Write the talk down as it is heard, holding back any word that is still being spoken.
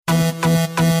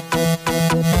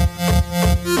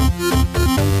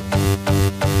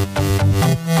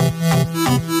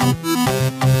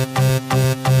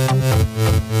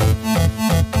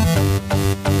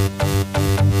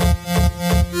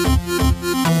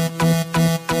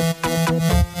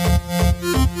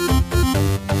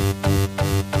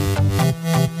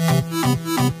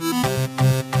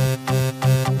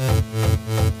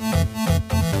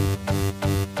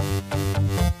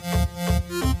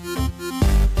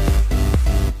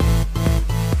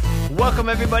welcome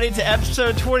everybody to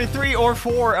episode 23 or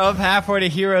 4 of Halfway to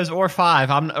Heroes, or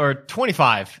 5. Or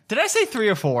 25. Did I say 3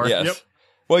 or 4? Yes. Yep.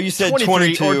 Well, you said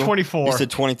 22 or 24. You said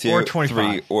 22 or 25.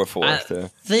 3 or 4. I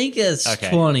think it's Okay.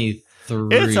 23.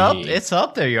 It's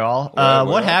up there, y'all.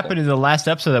 What happened in the last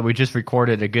episode that we just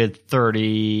recorded a good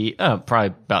 30, probably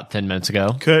about 10 minutes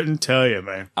ago? Couldn't tell you,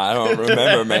 man. I don't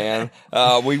remember, man.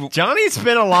 Johnny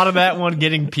spent a lot of that one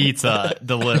getting pizza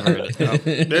delivered.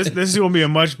 This is going to be a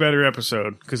much better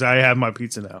episode because I have my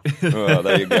pizza now. Well,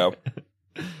 there you go.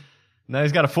 Now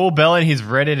he's got a full belly and he's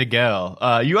ready to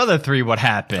go. You other three, what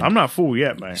happened? I'm not full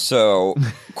yet, man. So,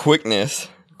 quickness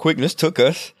took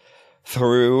us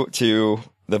through to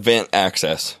the vent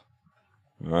access.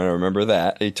 I remember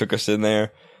that. He took us in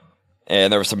there,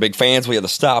 and there were some big fans. We had to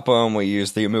stop them. We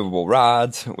used the immovable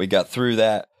rods. We got through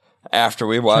that. After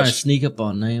we Trying to watched, sneak up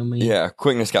on Naomi. yeah,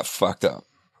 Quickness got fucked up.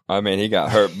 I mean, he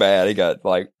got hurt bad. He got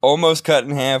almost cut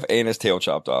in half and his tail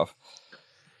chopped off.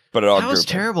 But it all That was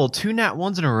grew back. terrible. 2 nat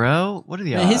ones in a row? What are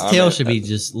the Man, odds? his tail should be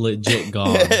just legit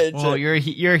gone. Well, you're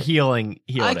healing.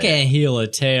 I can't heal a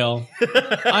tail.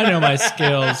 I know my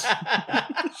skills.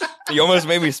 You almost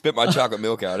made me spit my chocolate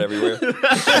milk out everywhere.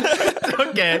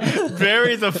 Okay,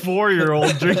 Barry's a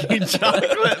 4-year-old drinking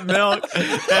chocolate milk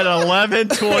at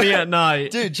 11:20 at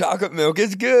night. Dude, chocolate milk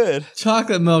is good.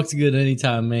 Chocolate milk's good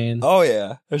anytime, man. Oh,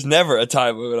 yeah. There's never a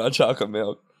time limit on chocolate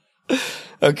milk.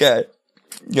 Okay.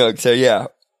 So, yeah,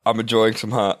 I'm enjoying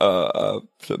some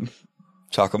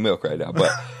chocolate milk right now,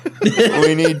 but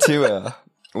we need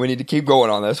to keep going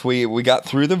on this. We got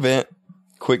through the vent.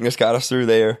 Quickness got us through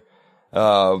there.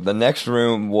 The next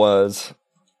room was,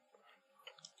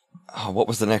 what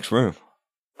was the next room?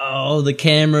 Oh, the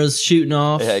camera's shooting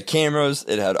off. It had cameras.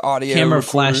 It had audio. Camera recorders.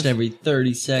 flashed every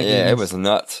 30 seconds. Yeah, it was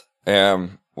nuts.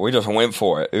 We just went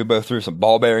for it. Ubo threw some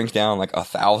ball bearings down,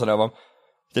 1,000 of them.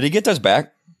 Did he get those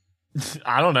back?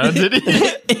 I don't know. Did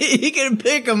he? He can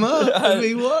pick them up if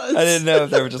he was. I didn't know if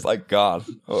they were just gone.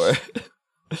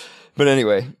 But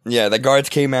anyway, yeah, the guards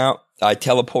came out. I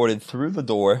teleported through the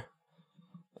door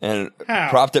and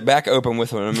propped it back open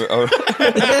with an.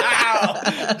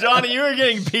 Johnny, you were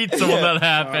getting pizza when that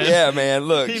happened. Yeah, man,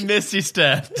 look. He misty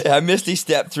stepped. I misty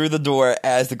stepped through the door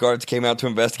as the guards came out to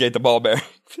investigate the ball bearing.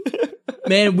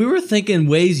 Man, we were thinking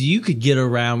ways you could get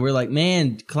around. We're like,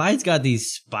 man, Clyde's got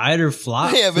these spider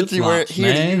flops. Yeah, but you weren't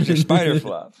here to use your spider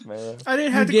flops, man. I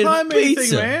didn't have to getting climb anything,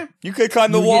 pizza. man. You could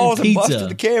climb the You were getting walls and pizza. busted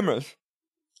the cameras.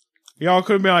 Y'all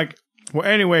could have been like, well,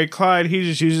 anyway, Clyde, he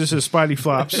just uses his spidey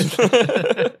flops.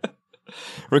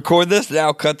 Record this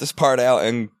now, cut this part out,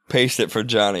 and paste it for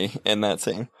Johnny in that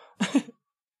scene.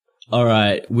 All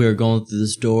right, we're going through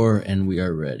this door, and we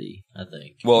are ready, I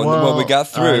think. Well, we got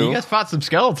through. You guys fought some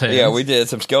skeletons. Yeah, we did.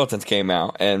 Some skeletons came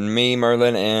out, and me,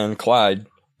 Merlin, and Clyde.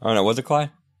 Oh no, was it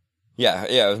Clyde? Yeah,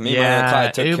 it was me, Merlin, and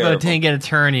Clyde took care Ubo of them. didn't get a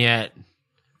turn yet.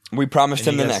 We promised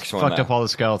him You the guys next one. fucked though. up all the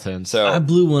skeletons. So, I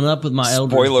blew one up with my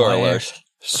Elder spoiler Flash. alert: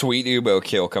 sweet Ubo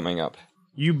kill coming up.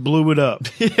 You blew it up.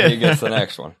 He gets the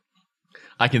next one,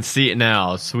 I can see it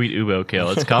now. Sweet Ubo kill.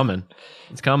 It's coming.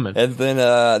 It's coming. and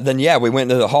then yeah, we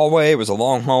went into the hallway. It was a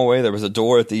long hallway. There was a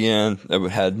door at the end that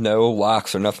had no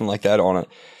locks or nothing like that on it.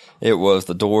 It was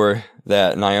the door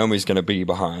that Naomi's going to be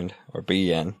behind or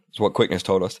be in. Is what Quickness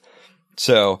told us.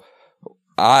 So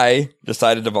I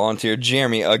decided to volunteer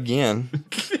Jeremy again.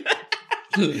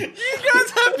 You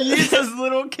guys have used as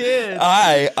little kids.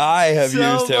 I have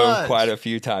So used him much. quite a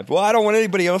few times. Well, I don't want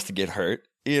anybody else to get hurt.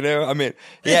 You know, I mean,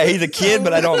 yeah, he's a kid,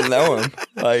 but I don't know him.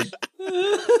 But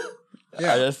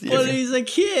he's a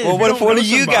kid. Well, what if don't one know of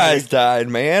you somebody. guys died,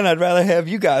 man? I'd rather have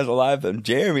you guys alive than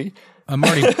Jeremy.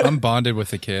 I'm bonded with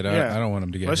the kid. Yeah. I don't want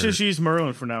him to get Let's hurt. just use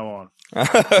Merlin from now on.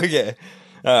 Okay,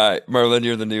 all right, Merlin,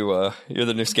 you're the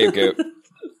new scapegoat.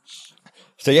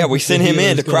 So yeah, we sent him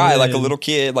in to cry like a little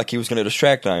kid, like he was going to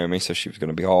distract Naomi, so she was going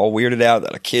to be all weirded out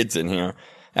that a kid's in here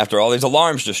after all these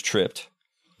alarms just tripped.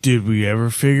 Did we ever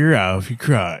figure out if he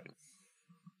cried?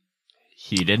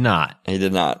 He did not. He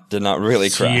did not really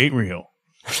He cry. ain't real.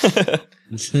 I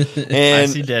And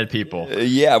see dead people.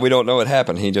 yeah, we don't know what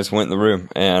happened. He just went in the room,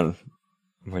 and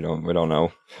we don't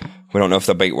know. We don't know if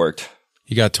the bait worked.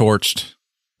 He got torched.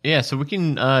 Yeah, so we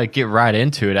can get right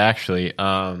into it, actually.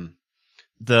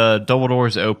 The double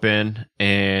doors open,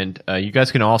 and you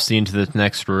guys can all see into this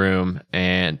next room,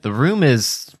 and the room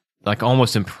is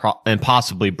almost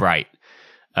impossibly bright.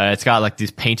 It's got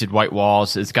these painted white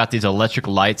walls. It's got these electric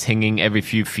lights hanging every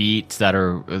few feet that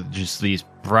are just these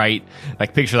bright,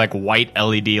 picture white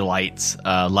LED lights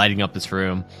lighting up this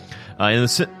room. In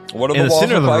the What are in the the walls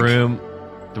center of look the like? room,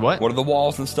 what? What are the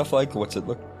walls and stuff like? What's it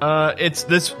look? It's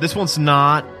this one's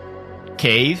not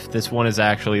cave. This one is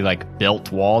actually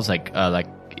built walls,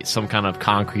 some kind of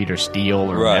concrete or steel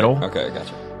or Right. metal. Okay,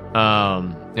 gotcha.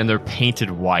 And they're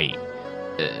painted white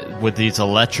with these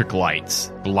electric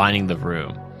lights lining the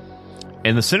room.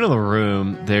 In the center of the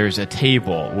room, there's a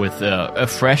table with a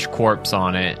fresh corpse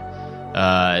on it.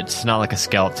 It's not like a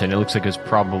skeleton. It looks like it was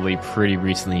probably pretty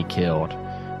recently killed.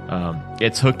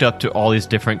 It's hooked up to all these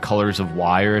different colors of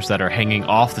wires that are hanging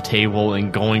off the table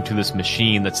and going to this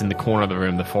machine that's in the corner of the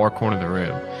room, the far corner of the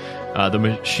room. The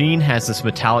machine has this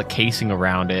metallic casing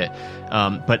around it,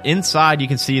 but inside you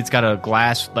can see it's got a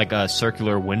glass, like a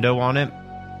circular window on it.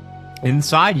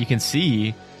 Inside you can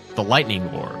see the lightning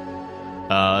orb.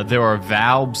 There are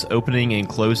valves opening and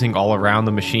closing all around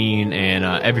the machine, and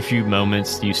every few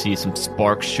moments you see some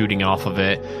sparks shooting off of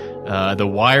it. The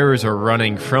wires are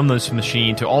running from this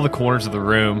machine to all the corners of the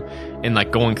room and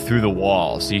like going through the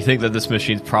walls. So you think that this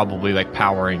machine's probably like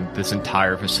powering this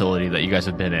entire facility that you guys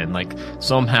have been in. Like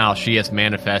somehow she has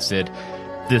manifested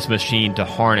this machine to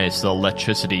harness the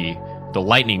electricity, the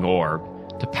lightning orb,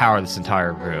 to power this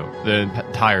entire room, the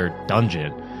entire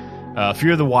dungeon. A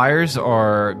few of the wires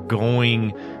are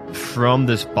going from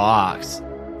this box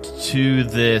to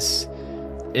this.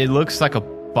 It looks like a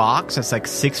box that's like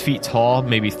 6 feet tall,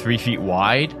 maybe 3 feet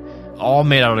wide, all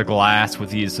made out of glass with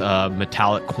these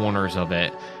metallic corners of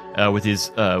it, with these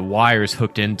wires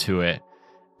hooked into it.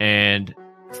 And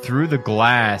through the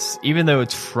glass, even though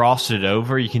it's frosted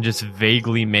over, you can just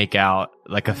vaguely make out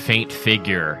like a faint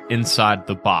figure inside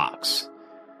the box.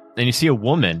 And you see a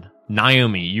woman,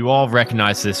 Naomi. You all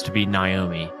recognize this to be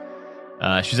Naomi.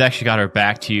 She's actually got her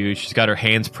back to you. She's got her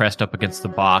hands pressed up against the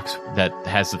box that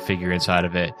has the figure inside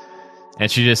of it. And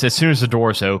she just, as soon as the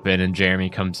doors open and Jeremy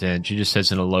comes in, she just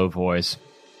says in a low voice,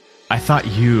 "I thought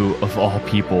you, of all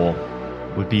people,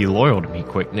 would be loyal to me,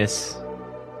 Quickness.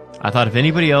 I thought if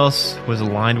anybody else was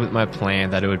aligned with my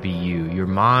plan, that it would be you. Your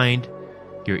mind,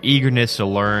 your eagerness to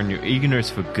learn, your eagerness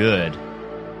for good."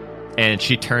 And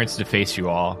she turns to face you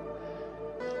all.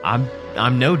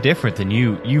 I'm no different than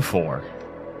you four.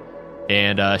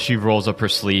 And she rolls up her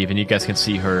sleeve, and you guys can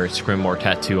see her Scrimmore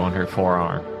tattoo on her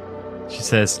forearm. She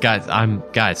says,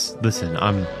 guys, listen,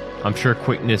 I'm sure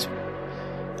Quickness,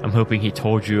 I'm hoping he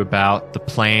told you about the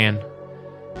plan.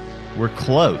 We're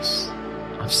close.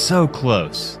 I'm so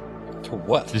close. To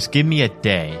what? Just give me a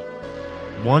day.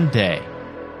 One day.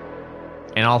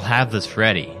 And I'll have this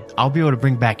ready. I'll be able to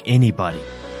bring back anybody.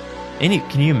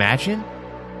 Can you imagine?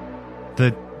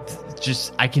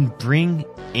 I can bring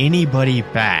anybody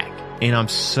back. And I'm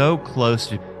so close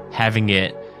to having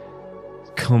it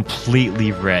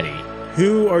completely ready.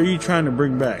 Who are you trying to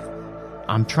bring back?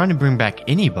 I'm trying to bring back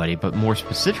anybody, but more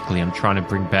specifically, I'm trying to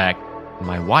bring back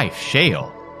my wife,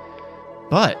 Shale.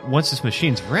 But once this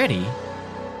machine's ready,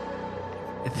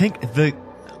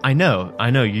 I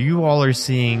know, you all are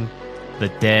seeing the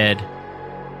dead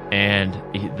and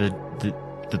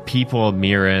the people of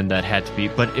Mirren that had to be,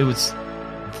 but it was,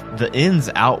 the ends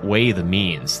outweigh the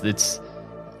means. It's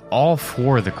all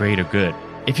for the greater good.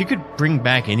 If you could bring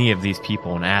back any of these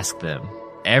people and ask them,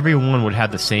 everyone would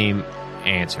have the same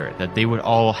answer, that they would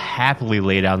all happily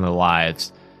lay down their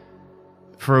lives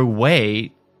for a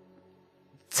way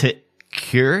to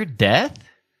cure death.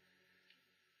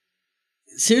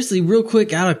 Seriously, real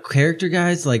quick, out of character,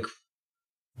 guys, like,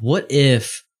 what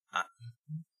if,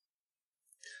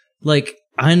 like,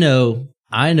 I know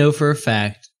for a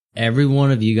fact every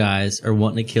one of you guys are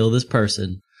wanting to kill this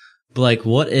person, but like,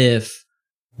 what if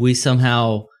we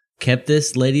somehow kept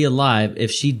this lady alive?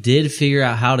 If she did figure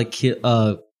out how to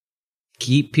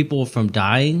keep people from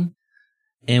dying,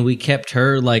 and we kept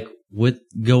her like with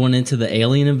going into the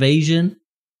alien invasion.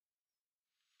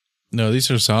 No, these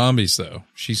are zombies, though.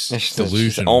 She's delusional.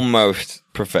 She's almost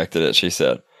perfected it, she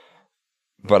said.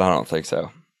 But I don't think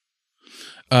so.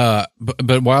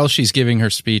 But while she's giving her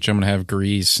speech, I'm going to have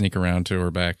Grease sneak around to her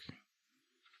back.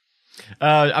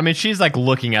 I mean, she's like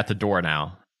looking at the door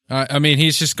now. I mean,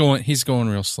 he's going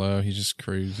real slow. He's just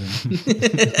cruising.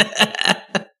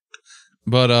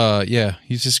 But, yeah,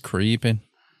 he's just creeping.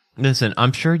 Listen,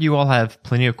 I'm sure you all have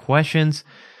plenty of questions.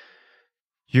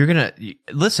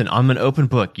 Listen, I'm an open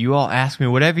book. You all ask me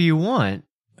whatever you want.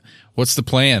 What's the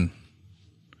plan?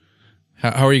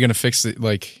 How are you going to fix it?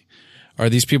 Like, are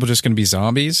these people just going to be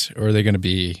zombies, or are they going to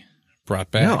be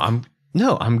brought back?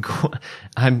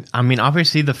 I mean,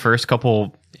 obviously the first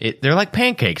couple, they're like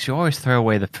pancakes. You always throw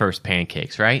away the first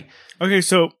pancakes, right? Okay,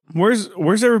 so where's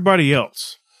everybody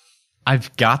else?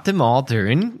 I've got them all. They're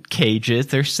in cages.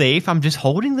 They're safe. I'm just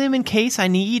holding them in case I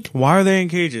need. Why are they in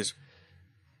cages?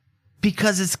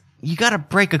 Because you got to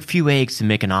break a few eggs to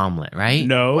make an omelet, right?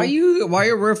 No. Why are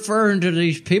you referring to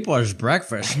these people as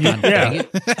breakfast? God dang it.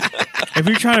 If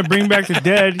you're trying to bring back the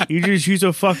dead, you just use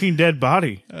a fucking dead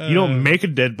body. You don't make a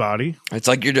dead body. It's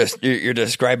like you're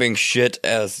describing shit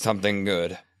as something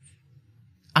good.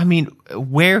 I mean,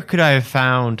 where could I have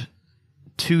found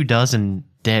 24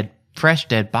 fresh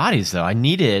dead bodies though? I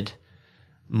needed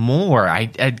more.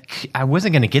 I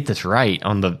wasn't going to get this right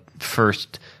on the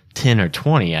first 10 or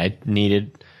 20. I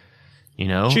needed,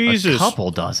 Jesus. a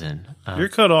couple dozen. You're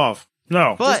cut off.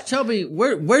 No. But Just tell me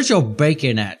where's your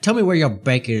bacon at? Tell me where your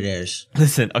bacon is.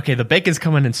 listen, okay, the bacon's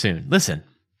coming in soon. Listen,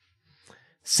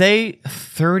 say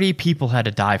 30 people had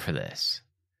to die for this,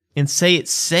 and say it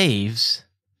saves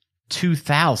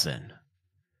 2,000.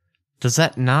 Does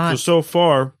that not So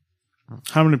far,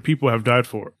 how many people have died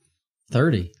for it?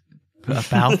 30.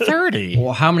 about 30?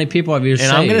 Well, how many people have you saved?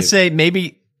 And I'm going to say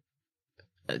maybe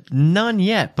none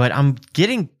yet, but I'm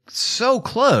getting so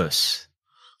close.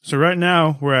 So right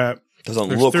now, we're at Doesn't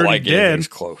There's look 30 like dead. anything's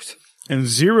close. and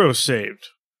 0 saved.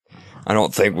 I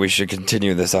don't think we should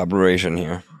continue this operation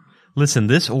here. Listen,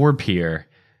 this orb here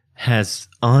has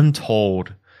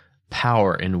untold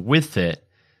power, and with it,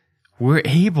 we're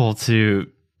able to.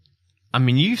 I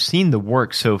mean, you've seen the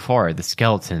work so far, the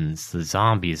skeletons, the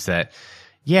zombies that,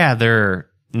 yeah, they're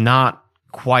not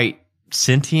quite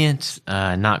sentient,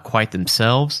 not quite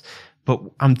themselves, but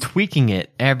I'm tweaking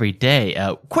it every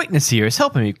day. Quickness here is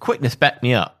helping me. Quickness, back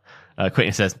me up.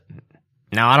 Quickness says,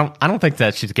 no, I don't think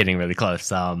that she's getting really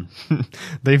close.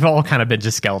 They've all kind of been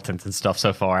just skeletons and stuff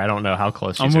so far. I don't know how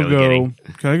close she's I'm really gonna getting.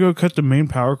 go. Can I go cut the main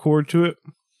power cord to it?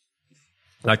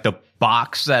 Like the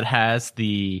box that has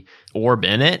the orb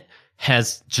in it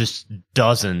has just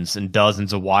dozens and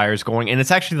dozens of wires going, and it's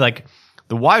actually like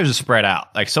the wires are spread out.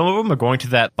 Like some of them are going to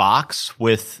that box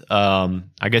with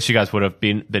I guess you guys would have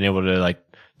been able to like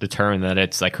determine that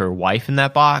it's like her wife in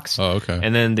that box. Oh, okay.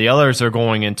 And then the others are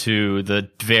going into the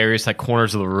various like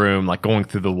corners of the room, like going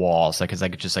through the walls, like it's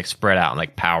like just like spread out and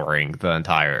like powering the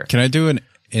entire. Can I do an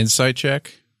insight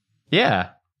check? Yeah.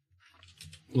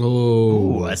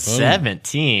 Ooh. Ooh, a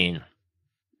 17.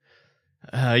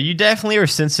 You definitely are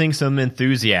sensing some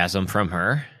enthusiasm from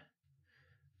her.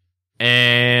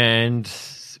 And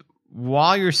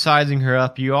while you're sizing her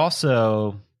up, you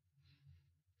also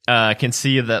can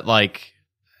see that, like,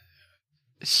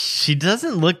 she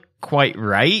doesn't look quite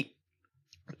right.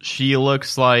 She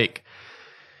looks like,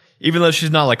 even though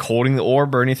she's not, like, holding the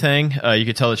orb or anything, you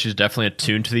can tell that she's definitely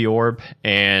attuned to the orb.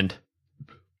 And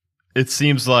it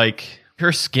seems like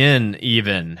her skin,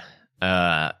 even,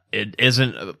 it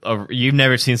isn't you've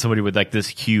never seen somebody with like this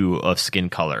hue of skin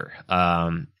color.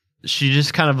 She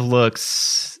just kind of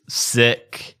looks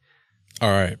sick. All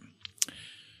right.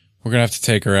 We're going to have to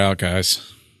take her out,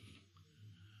 guys.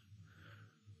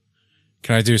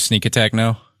 Can I do a sneak attack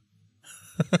now?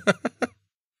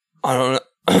 I don't know.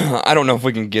 I don't know if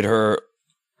we can get her.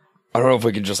 I don't know if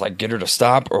we can just like get her to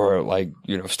stop or like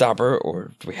stop her,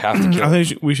 or do we have to kill her? I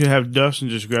think we should have Dustin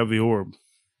just grab the orb.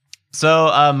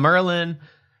 So Merlin,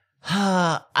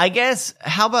 I guess,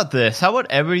 how about this? How about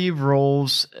everybody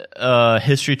rolls a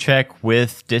history check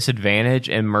with disadvantage,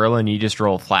 and Merlin, you just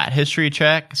roll a flat history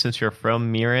check since you're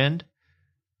from Mirand?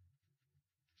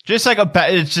 Just like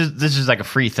this is like a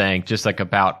free thing, just like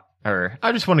about her.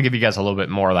 I just want to give you guys a little bit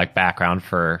more like background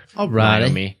for Alrighty.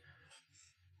 Naomi.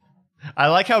 I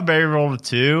like how Barry rolled a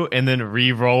 2 and then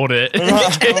re-rolled it.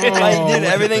 I did.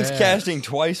 Everything's that. casting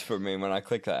twice for me when I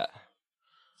click that.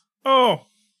 Oh.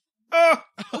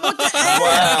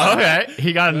 Wow. Okay,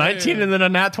 he got a 19 and then a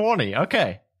nat 20.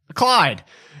 Okay, Clyde,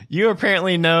 you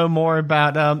apparently know more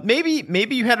about. Maybe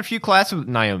you had a few classes with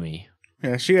Naomi.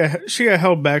 Yeah, she got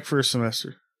held back for a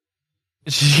semester.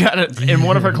 She got in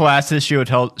one of her classes. She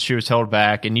was held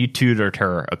back, and you tutored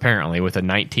her apparently with a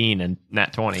 19 and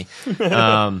nat 20.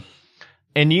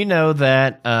 And you know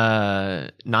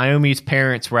that Naomi's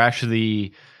parents were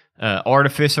actually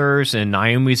artificers, and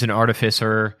Naomi's an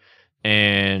artificer.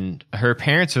 And her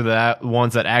parents are the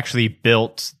ones that actually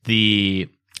built the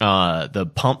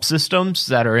pump systems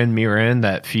that are in Mirren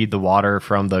that feed the water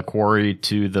from the quarry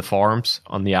to the farms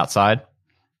on the outside.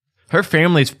 Her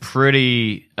family's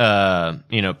pretty well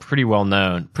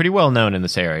known in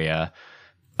this area.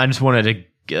 I just wanted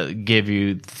to give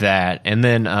you that. And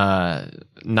then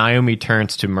Naomi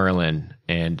turns to Merlin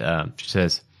and she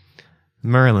says,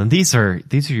 "Merlin, these are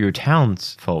your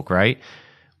townsfolk, right?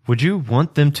 Would you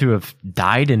want them to have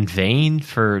died in vain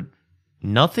for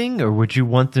nothing, or would you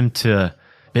want them to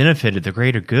benefit the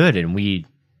greater good and we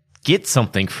get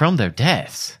something from their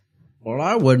deaths?" Well,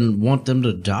 I wouldn't want them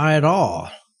to die at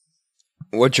all.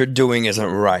 What you're doing isn't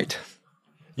right.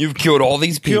 You've killed all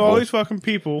these people, Kill all these fucking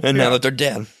people. and Yeah. now that they're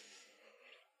dead,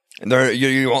 and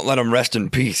you won't let them rest in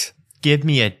peace. Give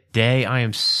me a day. I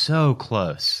am so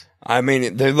close. I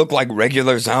mean, they look like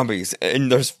regular zombies,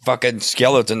 and there's fucking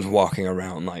skeletons walking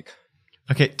around. Like,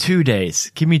 Okay, 2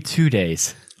 days. Give me 2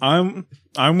 days. I'm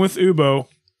with Ubo.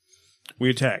 We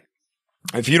attack.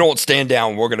 if you don't stand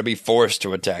down, we're gonna be forced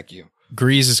to attack you.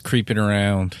 Grease is creeping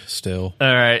around still.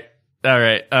 All right.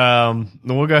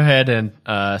 We'll go ahead and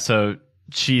so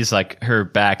she's like, her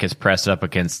back is pressed up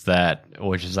against that,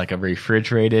 which is like a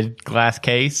refrigerated glass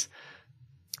case,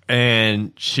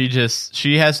 and she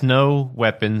has no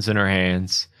weapons in her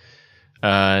hands.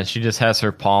 She just has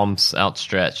her palms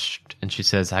outstretched, and she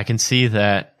says, "I can see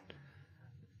that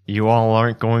you all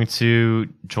aren't going to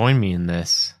join me in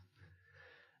this.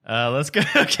 Let's go."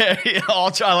 Okay,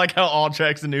 I like how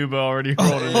Alltrax and Ubo already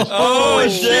rolled initiative. Oh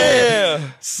shit!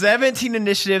 17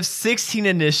 initiative, 16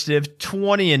 initiative,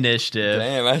 20 initiative.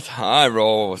 Damn, that's high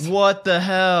rolls. What the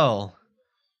hell?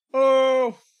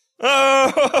 Oh.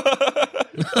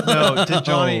 No, did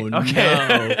Johnny? Oh,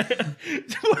 okay.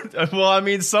 Well, I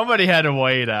mean, somebody had to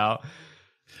wait out.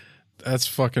 That's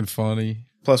fucking funny.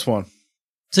 +1.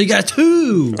 So you got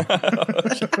 2.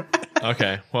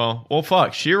 Okay, well,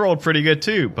 fuck. She rolled pretty good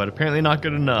too, but apparently not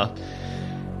good enough.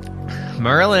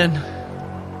 Merlin.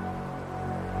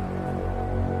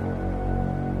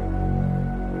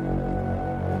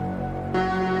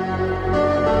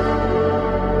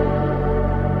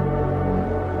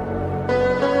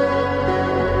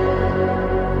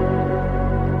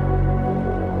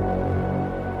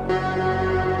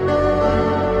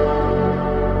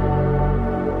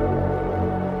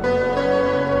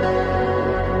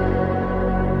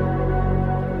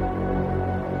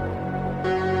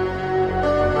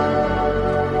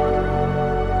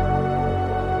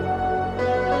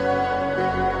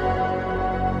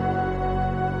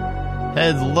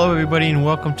 Hello, everybody, and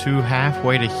welcome to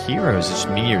Halfway to Heroes. It's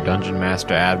me, your Dungeon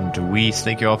Master, Adam DeWeese.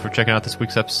 Thank you all for checking out this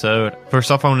week's episode.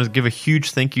 First off, I want to give a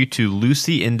huge thank you to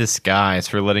Lucy in Disguise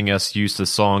for letting us use the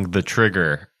song The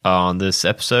Trigger on this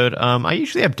episode. I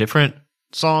usually have different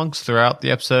songs throughout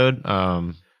the episode,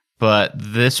 but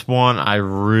this one I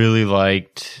really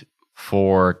liked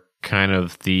for kind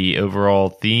of the overall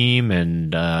theme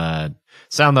and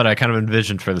sound that I kind of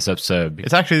envisioned for this episode.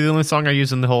 It's actually the only song I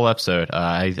use in the whole episode.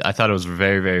 I thought it was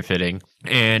very, very fitting.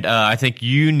 And I think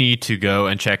you need to go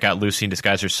and check out Lucy in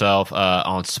Disguise yourself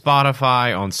on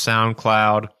Spotify, on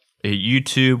SoundCloud,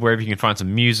 YouTube, wherever you can find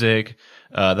some music.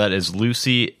 That is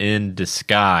Lucy in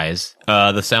Disguise.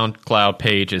 The SoundCloud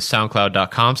page is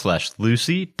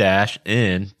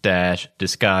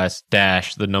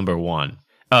soundcloud.com/lucy-in-disguise-1.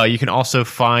 You can also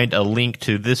find a link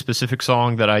to this specific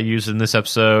song that I used in this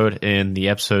episode in the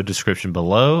episode description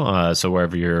below. So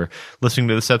wherever you're listening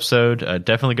to this episode,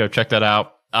 definitely go check that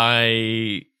out.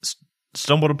 I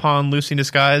stumbled upon Lucy in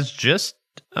Disguise just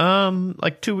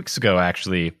like 2 weeks ago,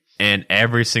 actually. And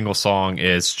every single song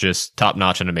is just top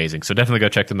notch and amazing. So definitely go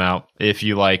check them out if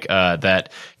you like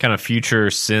that kind of future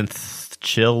synth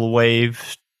chill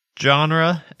wave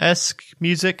genre-esque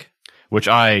music, which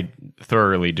I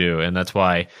thoroughly do, and that's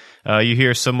why you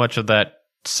hear so much of that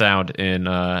sound in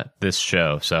this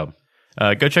show. So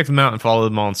go check them out and follow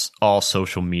them on all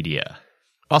social media.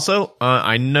 Also,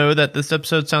 I know that this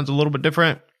episode sounds a little bit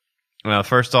different.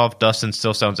 First off, Dustin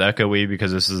still sounds echoey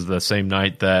because this is the same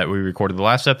night that we recorded the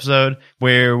last episode,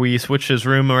 where we switched his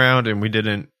room around and we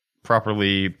didn't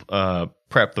properly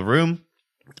prep the room.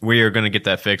 We are going to get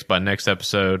that fixed by next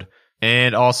episode.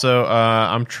 And also,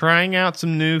 I'm trying out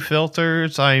some new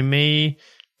filters. I may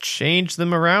change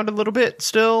them around a little bit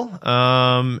still.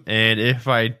 And if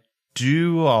I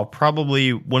do, I'll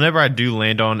probably, whenever I do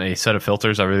land on a set of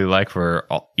filters I really like for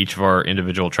each of our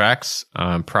individual tracks,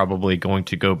 I'm probably going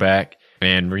to go back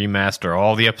and remaster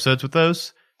all the episodes with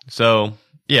those. So,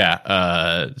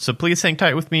 yeah. So please hang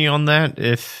tight with me on that.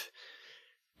 If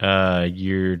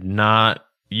you're not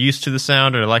used to the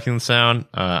sound or liking the sound,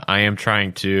 I am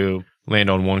trying to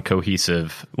land on one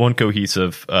cohesive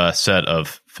set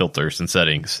of filters and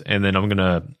settings, and then I'm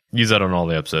gonna use that on all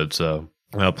the episodes. So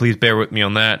please bear with me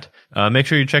on that. Make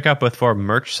sure you check out both of our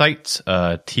merch sites,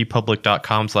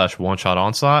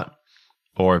 tpublic.com/one-shot-onslaught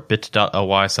or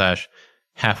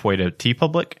bit.ly/halfway to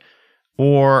tpublic,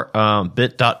 or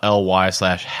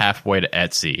bit.ly/halfway to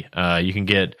Etsy. You can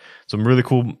get some really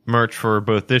cool merch for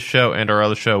both this show and our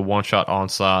other show, One Shot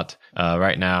Onslaught,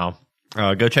 right now.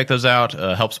 Go check those out.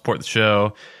 Help support the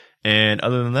show. And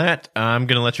other than that, I'm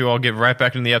going to let you all get right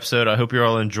back into the episode. I hope you're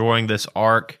all enjoying this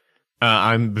arc.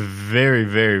 I'm very,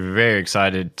 very, very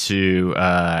excited to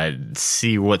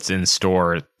see what's in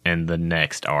store in the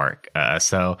next arc.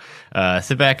 So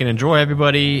sit back and enjoy,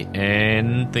 everybody,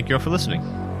 and thank you all for listening.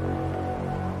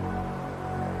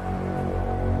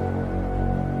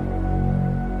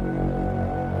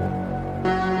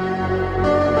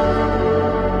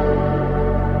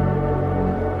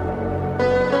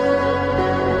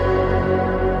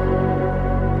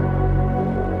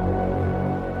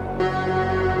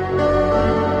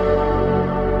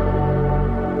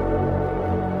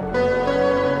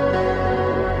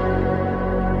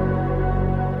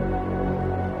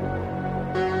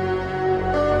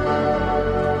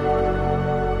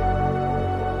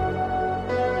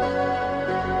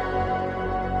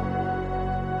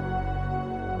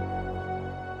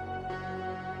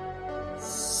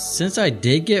 since I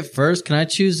did get first, can I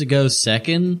choose to go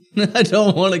second? I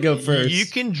don't want to go first. You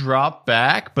can drop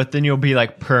back, but then you'll be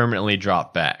like permanently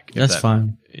dropped back. if That's that-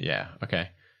 fine. Yeah. Okay.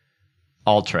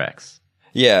 Ultrex.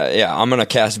 Yeah. I'm gonna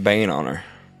cast Bane on her.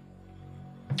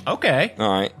 Okay.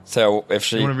 All right. So if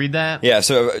she, You want to read that? yeah.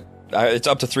 So it's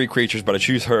up to 3 creatures, but I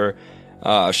choose her.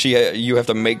 You have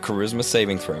to make charisma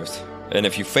saving throws, and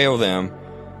if you fail them,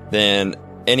 then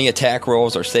any attack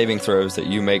rolls or saving throws that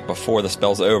you make before the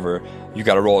spell's over, you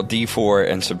got to roll a d4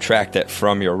 and subtract it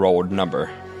from your rolled number.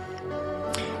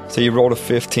 So you rolled a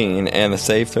 15, and the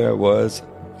save throw was,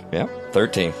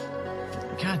 13.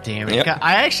 God damn it. Yep. God,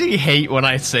 I actually hate when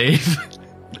I save.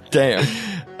 Damn.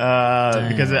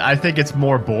 Because I think it's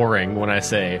more boring when I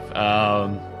save.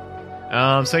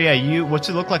 So yeah, what's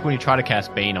it look like when you try to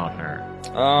cast Bane on her?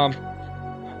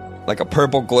 Like a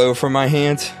purple glow from my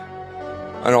hands,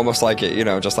 and almost like it,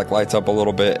 just like lights up a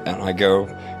little bit, and I go,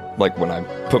 like when I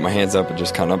put my hands up, it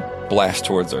just kind of blasts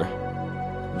towards her,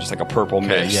 just like a purple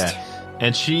mist. Yeah.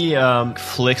 And she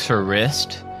flicks her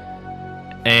wrist,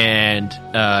 and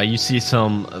you see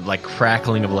some like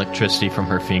crackling of electricity from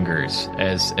her fingers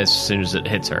as soon as it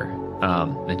hits her.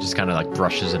 It just kind of like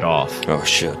brushes it off. Oh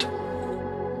shit!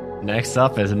 Next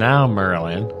up is now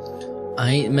Merlin. I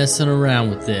ain't messing around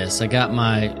with this. I got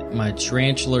my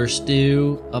tarantular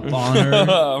stew up on her.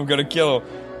 I'm gonna kill him.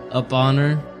 Up on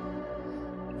her.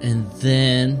 And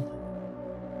then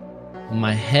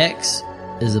my hex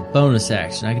is a bonus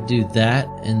action. I could do that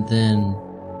and then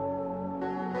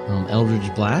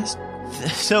Eldritch Blast.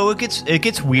 So it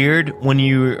gets weird when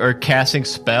you are casting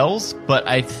spells, but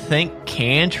I think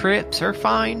cantrips are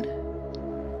fine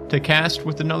to cast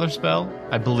with another spell.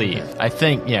 I believe. I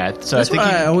think, yeah. So That's I think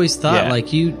what I always thought. yeah. Like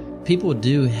people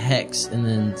do hex and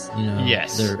then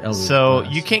Yes. their Eldritch So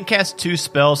Blast. you can't cast 2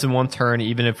 spells in one turn,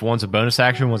 even if one's a bonus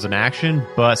action, one's an action.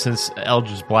 But since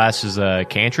Eldritch Blast is a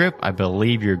cantrip, I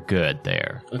believe you're good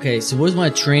there. Okay, so what does my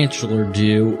tarantula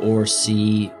do or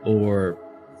see or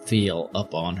feel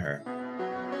up on her?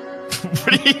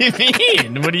 What do you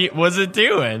mean? What's it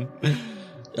doing?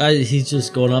 He's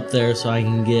just going up there so I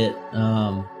can get.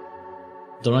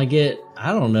 Don't I get?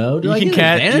 I don't know. Do I get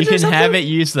advantage You or can have something? it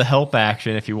use the help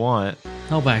action if you want,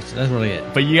 Help action. That's what I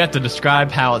get. but you have to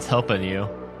describe how it's helping you.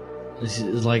 It's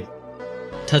like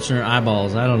touching her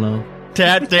eyeballs. I don't know.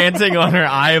 Tap dancing on her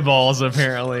eyeballs,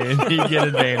 apparently, and you get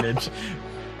advantage.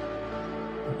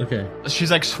 Okay.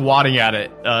 She's like swatting at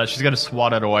it. She's gonna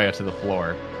swat it away to the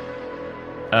floor.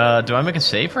 Do I make a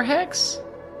save for Hex?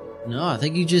 No, I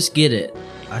think you just get it.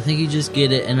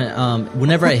 And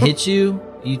whenever I hit you,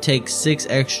 you take 6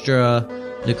 extra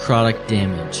necrotic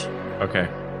damage. Okay.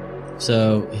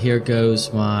 So here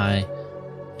goes my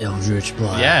Eldritch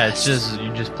Blast. Yeah, it's just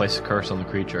you just place a curse on the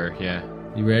creature. Yeah.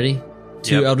 You ready?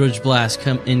 2 Yep. Eldritch Blasts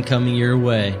incoming your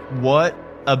way. What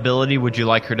ability would you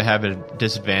like her to have a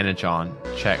disadvantage on?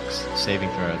 Checks, saving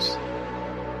throws.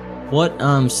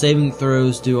 What saving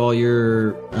throws do all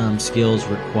your skills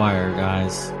require,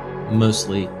 guys?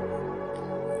 Mostly.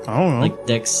 I don't know. Like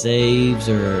dex saves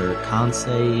or con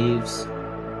saves?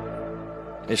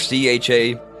 Is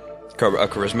CHA a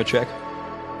charisma check?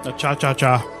 A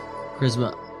cha-cha-cha.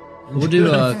 Charisma. We'll do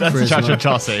That's the charisma.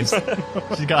 cha-cha-cha saves.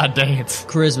 She's got to dance.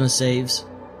 Charisma saves.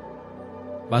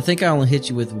 But I think I only hit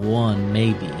you with 1,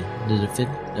 maybe. Did it fit?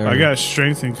 Or- I got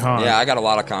strength and con. Yeah, I got a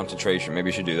lot of concentration. Maybe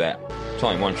you should do that. It's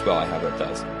only one spell I have that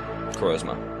does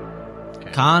charisma.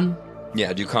 con?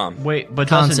 Yeah, do calm. Wait, but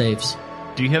Con doesn't- saves.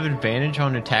 do you have advantage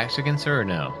on attacks against her or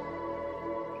no?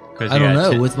 'Cause I you don't got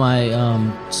know. to- With my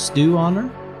stew on her?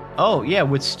 Oh, yeah,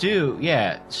 with Stu,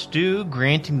 Stu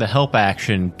granting the help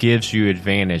action gives you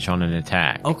advantage on an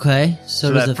attack. Okay. So,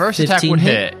 So does that a first 15 attack would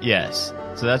hit, yes.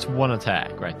 So that's 1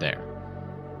 attack right there.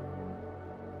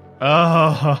 Oh,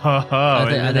 I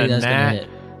think and then that's a gonna nat hit.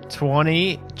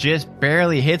 20 just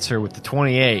barely hits her with the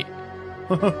 28.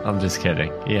 I'm just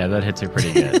kidding. Yeah, that hits her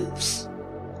pretty good.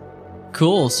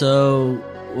 Cool. So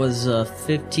was a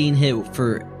 15 hit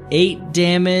for 8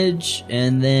 damage,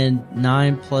 and then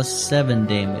 9 plus 7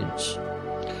 damage.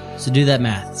 So do that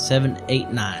math. 7, 8,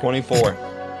 9. 24.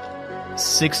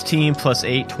 16 plus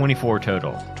 8, 24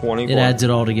 total. 24. It adds it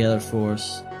all together for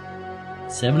us.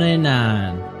 7, 8,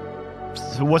 9.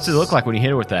 So what's it look like when you hit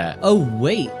her with that? Oh,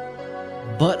 wait.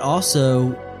 But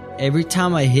also, every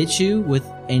time I hit you with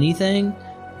anything,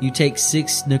 you take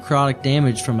 6 necrotic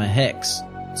damage from a hex.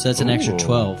 So that's an extra Ooh.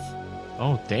 12.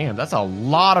 Oh, damn. That's a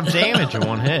lot of damage in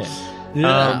one hit.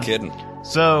 No kidding.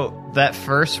 So that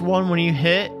first one when you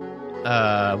hit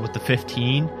with the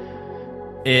 15,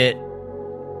 it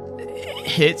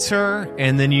hits her,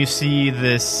 and then you see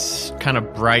this kind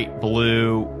of bright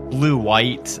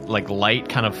blue-white like light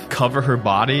kind of cover her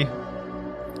body.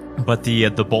 but the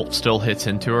bolt still hits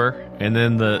into her, and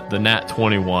then the nat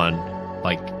 21,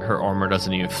 like her armor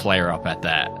doesn't even flare up at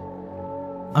that.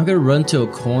 I'm gonna run to a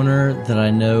corner that I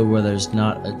know where there's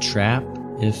not a trap.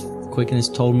 If Quicken has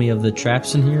told me of the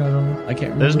traps in here, I don't know. I can't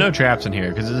remember. There's no traps in here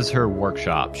because this is her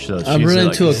workshop. So I'm she's running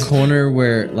like, to a corner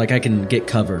where like I can get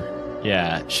cover.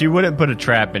 Yeah, she wouldn't put a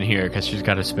trap in here because she's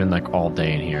got to spend like all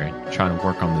day in here trying to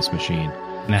work on this machine.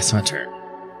 And that's my turn.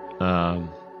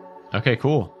 Okay,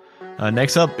 cool.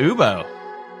 Next up, Ubo.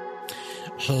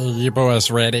 You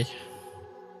boys ready?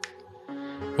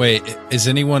 Wait, is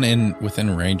anyone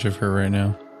within range of her right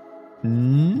now?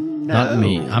 Not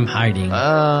me. I'm hiding.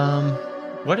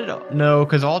 What did no?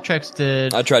 Because Ultrex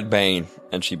did. I tried Bane,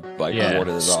 and she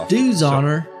warded it off. Stu's on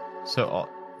her. So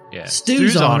yeah,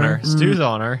 Stu's on her. Stu's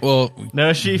on her. Well,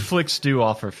 No, she flicked Stu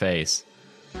off her face.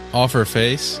 off her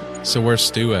face. So where's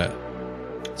Stu at?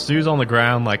 Stu's on the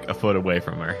ground like a foot away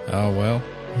from her. Oh well.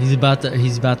 He's about to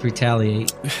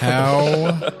retaliate.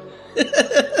 How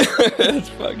It's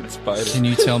fucking spider. can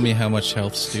you tell me how much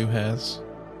health Stu has?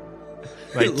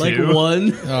 Like two?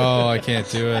 one. Oh, I can't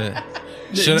do it.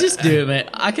 Just do it, man.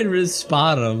 I can really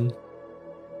spot him.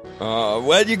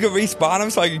 What? You could respawn him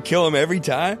so I could kill him every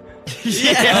time?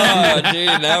 Yeah. Oh,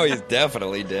 dude, now he's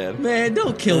definitely dead. Man,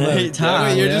 don't kill him every time.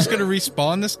 Wait, you're man. just gonna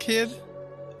respawn this kid?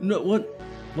 No,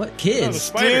 what kids?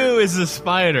 Stu is the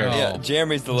spider. Oh. Yeah,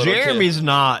 Jeremy's the little Jeremy's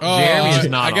not. Oh, Jeremy's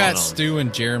not. I got on him. Stu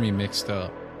and Jeremy mixed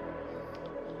up.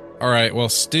 All right, well,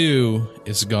 Stu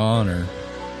is gone, or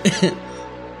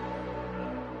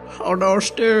Oh no,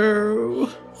 Stu.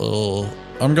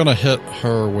 I'm gonna hit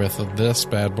her with this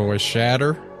bad boy,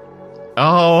 Shatter.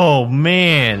 Oh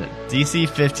man, DC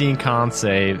 15 con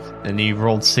save, and he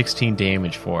rolled 16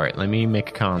 damage for it. Let me make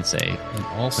a con save. And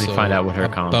also, Let me find out what her a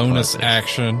con bonus plus is.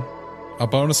 action. A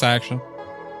bonus action.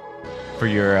 For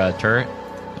your turret.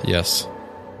 Yes.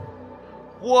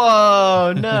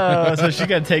 Whoa, no! So she's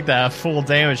gonna take that full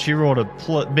damage. She rolled a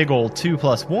big old 2 +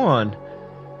 1.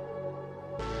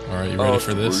 All right, you ready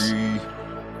for this?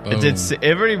 It did.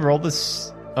 It already rolled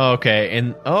this. Oh, okay,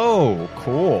 and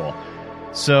cool.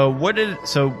 So what did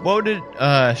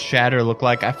Shatter look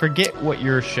like? I forget what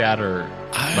your Shatter.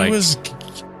 I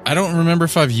don't remember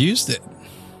if I've used it.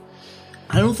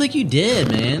 I don't think you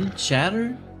did, man.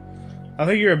 Shatter? I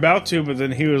think you're about to, but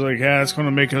then he was like, "Yeah, it's going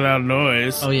to make a loud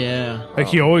noise." Oh yeah. Like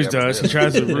he always yep, does. yep. He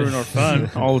tries to ruin our fun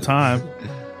all the time.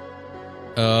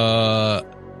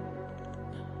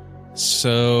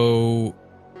 So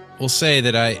we'll say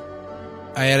that I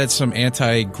added some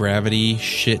anti-gravity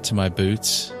shit to my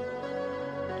boots,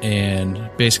 and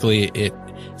basically it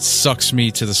sucks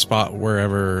me to the spot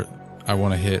wherever I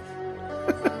want to hit,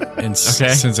 and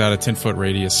sends out a 10-foot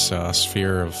radius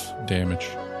sphere of damage.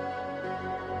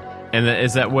 And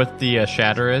is that what the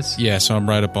Shatter is? Yeah, so I'm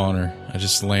right up on her. I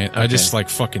just land. I just like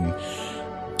fucking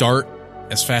dart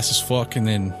as fast as fuck, and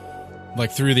then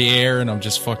like through the air, and I'm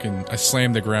just fucking. I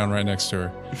slam the ground right next to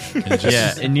her. And it just,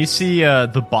 Yeah, and you see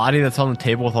the body that's on the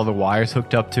table with all the wires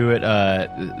hooked up to it,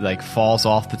 like falls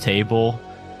off the table,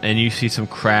 and you see some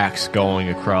cracks going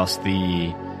across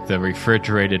the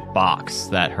refrigerated box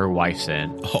that her wife's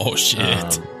in. Oh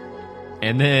shit!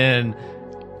 And then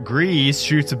Grease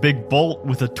shoots a big bolt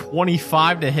with a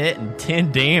 25 to hit and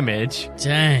 10 damage.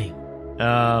 Dang.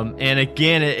 And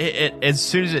again, it as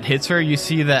soon as it hits her, you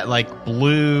see that like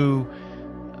blue-white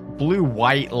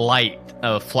light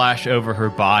flash over her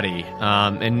body.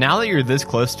 And now that you're this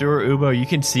close to her, Ubo, you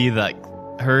can see that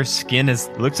her skin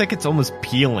looks like it's almost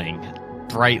peeling.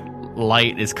 Bright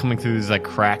light is coming through these like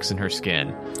cracks in her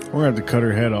skin. We're going to have to cut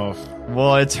her head off.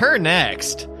 Well, it's her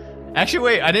next. Actually,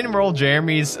 wait, I didn't roll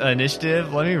Jeremy's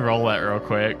initiative. Let me roll that real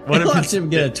quick. What if Watch him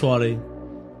get a 20.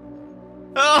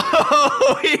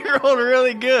 Oh, he rolled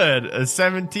really good. A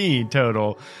 17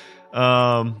 total.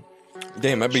 Damn,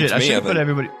 that beats Shit, I me. should have put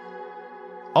everybody.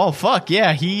 Oh fuck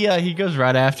yeah, he goes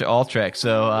right after Ultrex.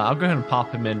 So I'll go ahead and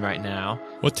pop him in right now.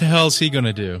 What the hell is he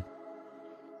gonna do?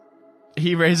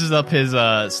 He raises up his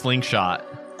slingshot.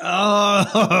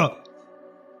 Oh.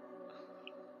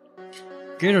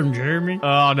 Get him, Jeremy.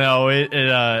 Oh no,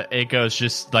 it goes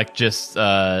just to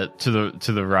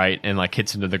the right and like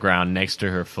hits into the ground next to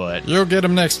her foot. You'll get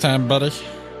him next time, buddy.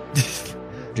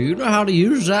 Do you know how to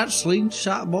use that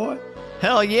slingshot, boy?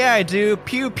 Hell yeah, I do.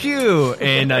 Pew pew,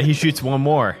 and he shoots one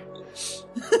more.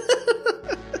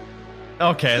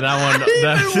 Okay, that one.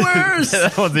 Even worse.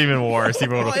 That one's even worse. He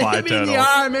rolled a 5 hit me in total. the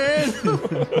eye,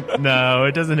 man. No,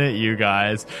 it doesn't hit you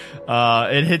guys.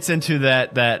 It hits into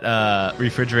that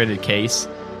refrigerated case,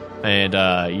 and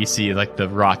you see like the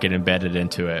rocket embedded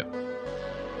into it.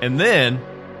 And then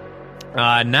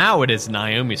now it is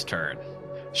Naomi's turn.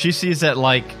 she sees that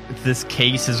like this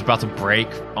case is about to break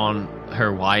on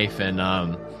her wife,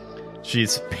 and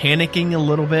she's panicking a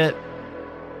little bit,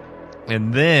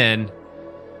 and then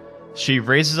she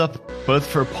raises up both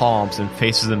of her palms and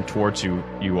faces them towards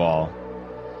you all,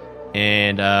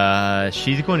 and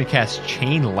she's going to cast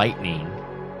Chain Lightning.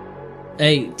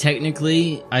 Hey,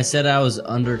 technically, I said I was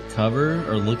undercover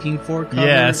or looking for cover.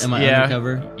 Yes, Am I yeah,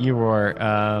 undercover? you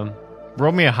were.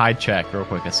 Roll me a hide check real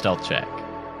quick, a stealth check.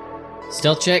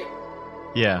 Stealth check?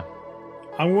 Yeah.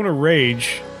 I'm going to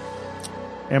rage,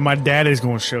 and my dad is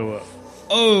going to show up.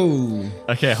 Oh!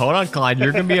 Okay, hold on, Clyde.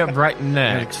 You're gonna be up right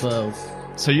next. 12.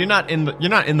 So you're not in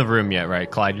the room yet, right,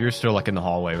 Clyde? You're still like in the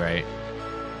hallway, right?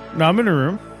 No, I'm in the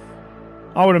room.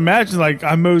 I would imagine like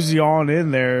I mosey on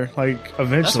in there, like That's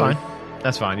eventually. fine.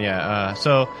 That's fine. Yeah.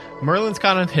 So Merlin's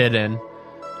kind of hidden.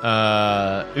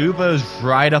 Ubo's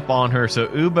right up on her, so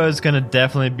Ubo's gonna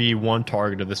definitely be one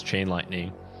target of this chain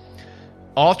lightning.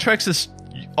 Ultrex is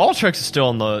still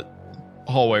in the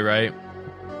hallway, right?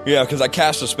 Yeah, because I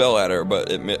cast a spell at her,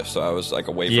 but it missed, so I was like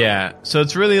away from her. Yeah. So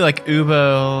it's really like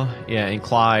Ubo, and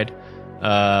Clyde.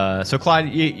 So Clyde,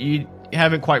 you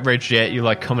haven't quite raged yet. You're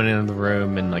like coming into the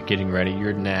room and like getting ready.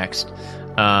 You're next.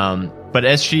 But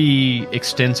as she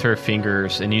extends her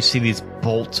fingers and you see these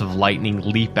bolts of lightning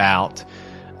leap out,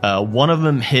 one of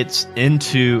them hits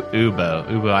into Ubo.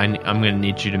 Ubo, I'm going to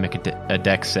need you to make a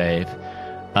dex save.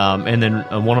 And then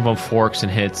one of them forks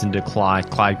and hits into Clyde.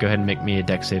 Clyde, go ahead and make me a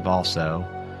dex save also.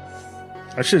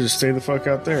 I should just stay the fuck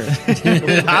out there.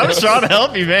 I was trying to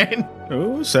help you, man.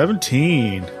 Oh,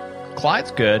 17.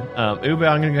 Clyde's good. Ubo,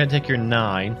 I'm going to go ahead and take your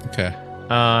 9. Okay.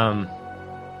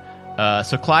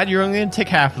 So Clyde, you're only going to take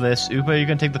half of this. Ubo, you're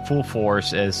going to take the full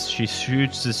force as she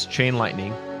shoots this chain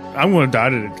lightning. I'm going to die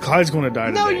today. Clyde's going to die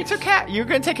today. No, you took half. You're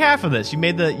going to take half of this. You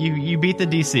made the you beat the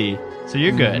DC, so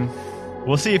you're good.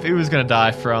 We'll see if Ubo's going to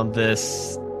die from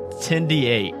this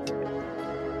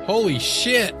 10d8. Holy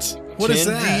shit! What is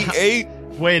that?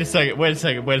 10d8? Wait a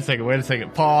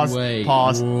second. Pause. Wait,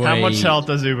 Pause. How much wait. health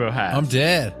does Ubo have? I'm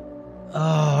dead.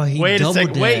 Oh, he Wait a double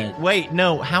second. dead. Wait.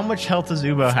 No. How much health does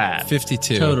Ubo have?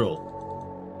 52.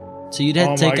 Total. So you'd have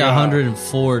Oh to take my God.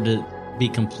 104 to be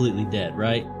completely dead,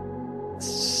 right?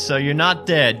 So you're not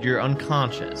dead. You're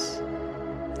unconscious.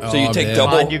 Oh, So you I'm take dead.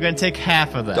 double- Clyde, you're going to take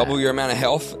half of that. Double your amount of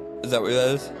health? Is that what that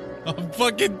is? I'm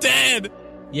fucking dead.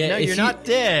 Yeah, No, if you're not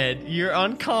dead. You're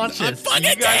unconscious. I'm fucking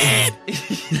You guys-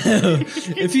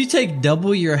 if you take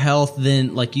double your health,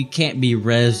 then like you can't be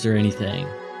rezzed or anything.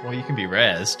 Well, you can be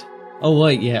rezzed. Oh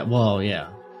wait, yeah. Well, yeah.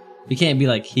 You can't be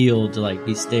like healed to like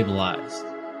be stabilized.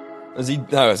 Is he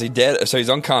dead? So he's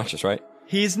unconscious, right?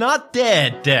 He's not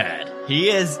dead.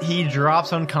 He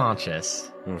drops unconscious.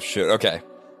 Oh, shit. Okay.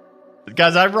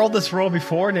 Guys, I rolled this roll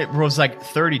before and it was like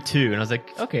 32, and I was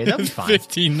like, okay, that'll be fine.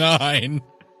 59.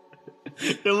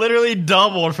 It literally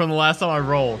doubled from the last time I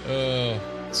rolled.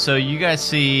 So you guys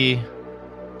see,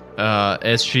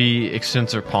 as she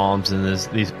extends her palms and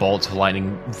these bolts of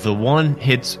lightning, the one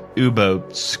hits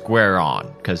Ubo square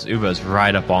on, because Ubo's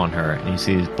right up on her, and you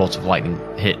see these bolts of lightning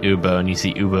hit Ubo, and you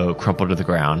see Ubo crumple to the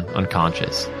ground,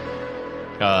 unconscious.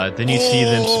 Then you see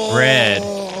them spread,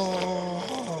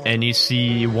 and you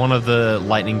see one of the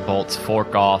lightning bolts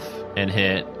fork off and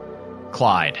hit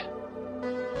Clyde.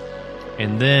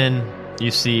 And then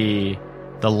you see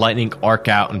the lightning arc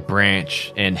out and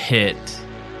branch and hit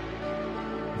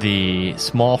the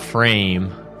small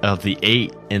frame of the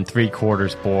 8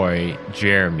 3/4 boy,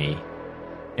 Jeremy.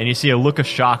 And you see a look of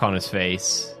shock on his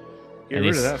face. Get And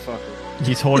rid of he's- that fucker.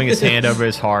 He's holding his hand over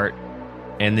his heart.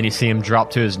 And then you see him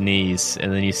drop to his knees.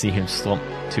 And then you see him slump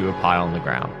to a pile on the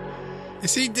ground.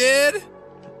 Is he dead?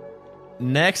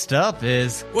 Next up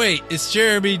is Wait, is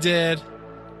Jeremy dead?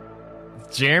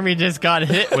 Jeremy just got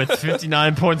hit with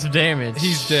 59 points of damage.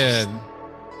 He's dead.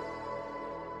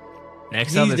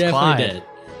 Next up He's is definitely Clyde. dead.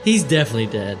 He's definitely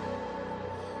dead.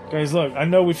 Guys, look, I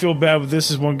know we feel bad, but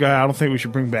this is one guy I don't think we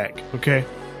should bring back, okay?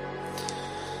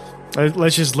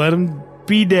 Let's just let him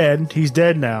be dead. He's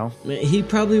dead now. He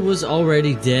probably was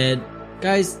already dead.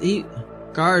 Guys, he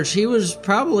was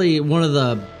probably one of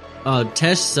the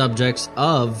test subjects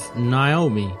of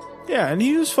Naomi. Yeah, and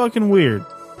he was fucking weird.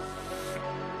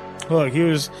 Look, he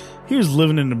was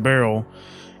living in the barrel,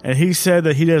 and he said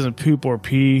that he doesn't poop or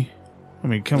pee. I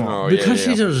mean, come on. Oh, Because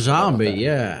yeah. he's a zombie,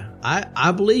 yeah.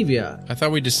 I believe you. I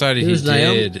thought we decided he Here's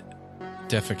Naomi. did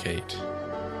defecate.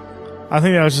 I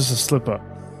think that was just a slip up.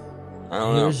 I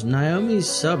don't know. Here's Naomi's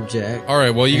subject. All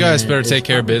right, well, you guys And better it's take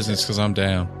care of probably- business because I'm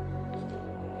down.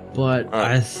 But All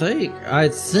right. I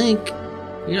think,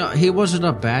 he wasn't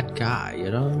a bad guy, you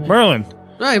know what I mean? Merlin,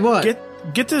 Hey, what?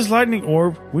 get this lightning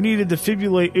orb. We need to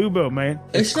defibrillate Ubo, man.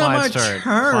 It's not my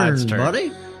Clyde's turn, turn.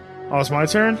 buddy. Oh, it's my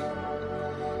turn?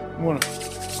 I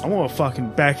want to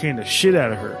fucking backhand the shit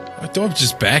out of her. I don't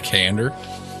just backhand her.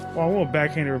 Well, I want to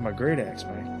backhand her with my great axe,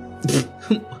 man.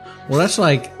 Well, that's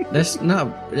not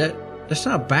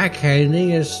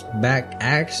backhanding. It's back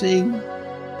axing.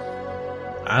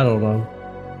 I don't know.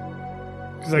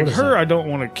 Because like What is her, that? I don't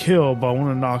want to kill, but I want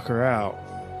to knock her out.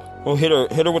 Well, hit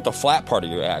her with the flat part of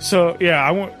your axe. So yeah,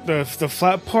 I want the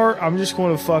flat part. I'm just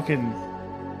going to fucking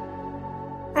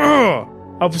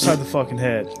up beside the fucking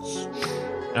head.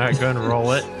 All right, go ahead and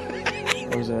roll it.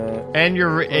 What was that? And you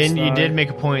nine. did make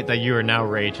a point that you are now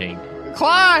raging.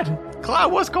 Clyde,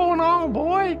 what's going on,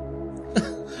 boy?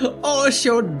 Oh, it's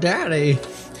your daddy.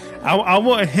 I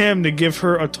want him to give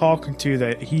her a talking to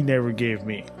that he never gave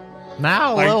me.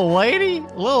 Now, Like- little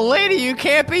lady, you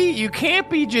can't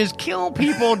be just killing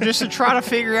people just to try to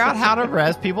figure out how to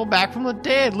res people back from the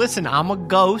dead. Listen, I'm a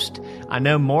ghost. I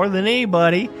know more than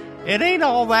anybody. It ain't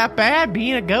all that bad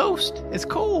being a ghost. It's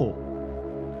cool.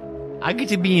 I get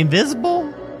to be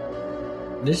invisible.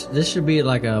 This should be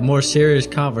like a more serious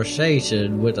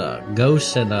conversation with a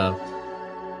ghost and a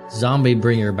zombie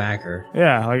bringer backer.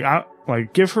 Yeah,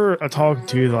 give her a talking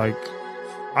to like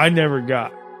I never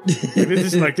got.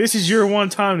 This is your one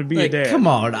time to be a Like, dad. come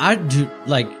on,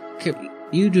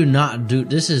 you do not do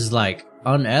this. Is like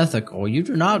unethical. You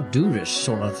do not do this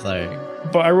sort of thing.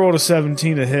 But I rolled a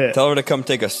 17 to hit. Tell her to come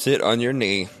take a sit on your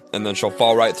knee, and then she'll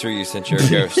fall right through you since you're a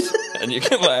ghost, and you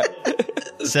can laugh.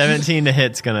 17 to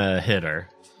hit's gonna hit her.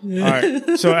 All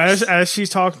right. So as she's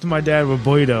talking to my dad with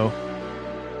Boido,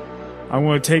 I'm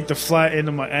going to take the flat end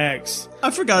of my axe, I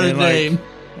forgot his And, like, name.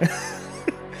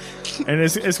 and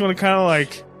it's going to kind of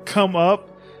like come up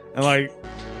and like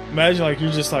imagine like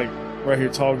you're just like right here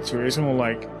talking to her. It's going to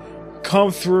like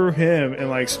come through him and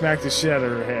like smack the shit out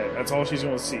of her head. That's all she's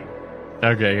going to see.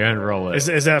 Okay, go ahead and roll it.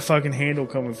 Is that fucking handle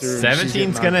coming through? and she's getting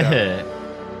 17's gonna knocked out. hit.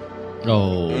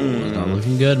 Oh, it's not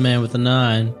looking good, man. With the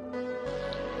 9.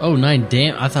 Oh, 9.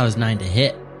 Damn, I thought it was 9 to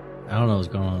hit. I don't know what's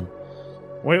going on.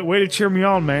 Way to cheer me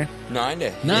on, man. 9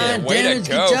 to 9 way damage.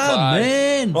 to go, Good job, Clyde.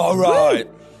 man. All right.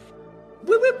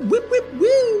 Woo, woo, woo, woo,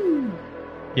 woo.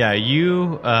 Yeah,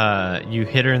 you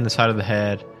hit her in the side of the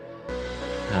head.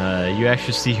 You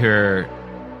actually see her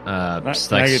Now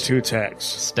I get 2 attacks.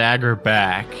 stagger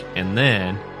back, and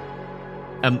then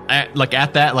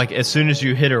as soon as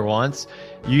you hit her once,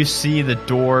 you see the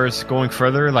doors going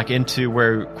further, like into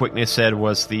where Quickness said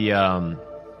was the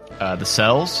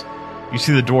cells. You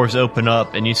see the doors open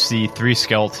up, and you see 3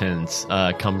 skeletons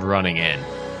come running in.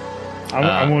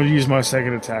 I'm going to use my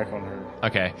second attack on her.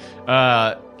 Okay.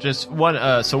 Just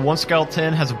one. So one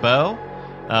skeleton has a bow.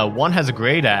 One has a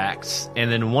great axe,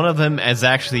 and then one of them is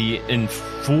actually in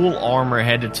full armor,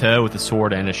 head to toe, with a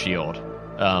sword and a shield.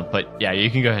 But yeah, you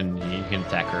can go ahead and you can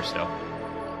attack her still.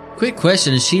 Quick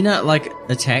question: is she not like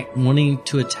wanting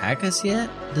to attack us yet?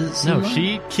 Does it seem No,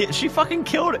 like? she fucking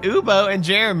killed Ubo and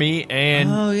Jeremy and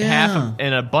Oh, yeah.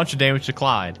 and a bunch of damage to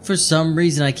Clyde. For some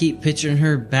reason, I keep picturing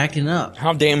her backing up.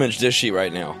 How damaged is she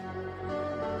right now?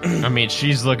 I mean,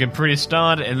 she's looking pretty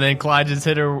stunned, and then Clyde just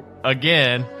hit her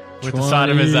again with the side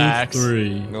of his axe.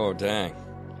 23. Oh, dang.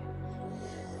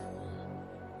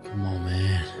 Come on,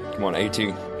 man. Come on,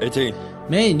 18. 18.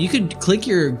 Man, you could click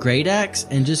your great axe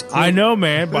and just click. I know,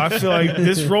 man, but I feel like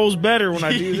this rolls better when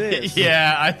I do this.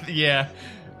 I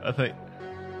think.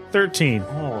 13.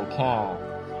 Holy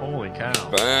cow!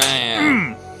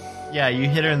 Bam. Yeah, you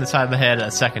hit her in the side of the head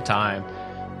a second time,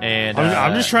 and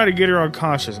I'm just trying to get her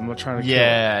unconscious. I'm not trying to kill her.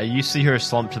 yeah, you see her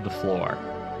slump to the floor,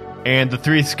 and the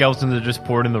 3 skeletons that just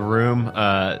poured in the room,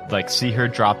 see her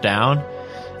drop down,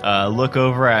 look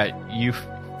over at you.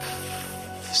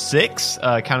 6,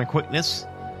 kind of Quickness.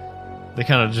 They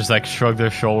kind of just like shrug their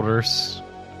shoulders,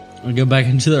 and go back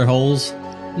into their holes.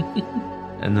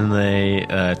 and then they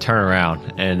turn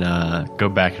around and go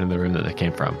back into the room that they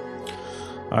came from.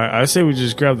 All right, I say we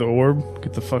just grab the orb,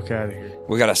 get the fuck out of here.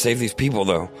 We gotta save these people,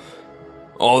 though.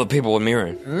 All the people in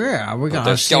Mirren. Yeah, we're gonna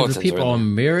those save the skeletons are people in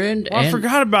on Mirren. Well, I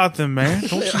forgot about them, man.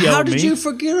 Don't you yell How at did me. you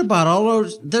forget about all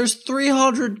those? There's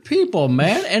 300 people,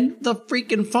 man, and the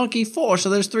freaking Funky 4. So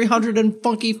there's 300 and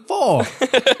Funky 4.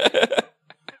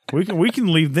 We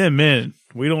can leave them in.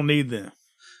 We don't need them.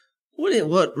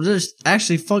 What? There's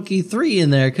actually Funky 3 in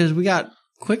there because we got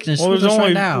Quickness Well, with there's us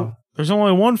only right now. there's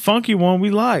only one funky one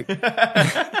we like.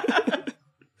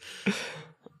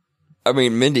 I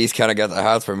mean, Mindy's kind of got the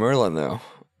house for Merlin, though.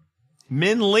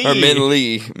 Min Lee. Or Min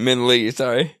Lee. Min Lee,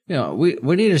 sorry. You know, we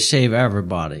need to save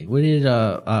everybody. We need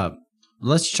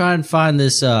let's try and find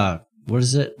this what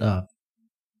is it?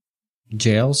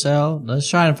 Jail cell? Let's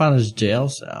try and find this jail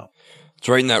cell. It's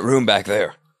right in that room back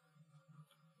there.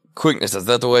 Quickness, is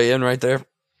that the way in right there?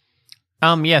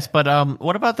 Yes, but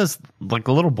what about this like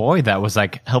little boy that was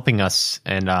like helping us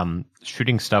and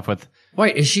shooting stuff with?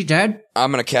 Wait, is she dead?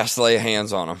 I'm gonna cast lay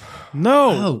hands on him. No.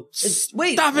 Oh,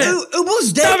 wait. Stop it.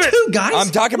 Ubo's dead Stop it. too, guys. I'm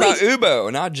talking about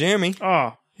Ubo, not Jeremy.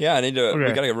 Oh. Yeah, I need to.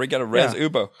 Okay. We gotta res Yeah.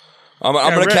 Ubo. I'm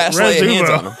gonna cast res lay hands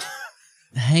Ubo. on him.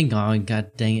 Hang on,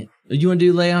 god dang it. You want to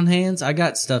do lay on hands? I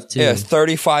got stuff too. Yeah, it's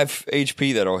 35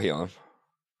 HP that'll heal him.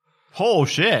 Oh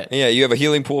shit! Yeah, you have a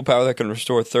healing pool power that can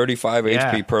restore 35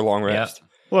 Yeah. HP per long rest.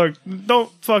 Look, don't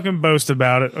fucking boast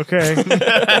about it, okay?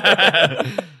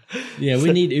 Yeah,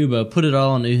 we need Ubo. Put it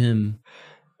all on him.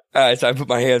 All right, so I put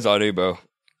my hands on Ubo,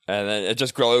 and then it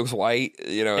just glows white.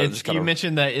 You know, It's, just you kinda,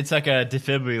 mentioned that it's like a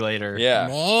defibrillator. yeah.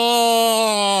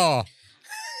 Oh!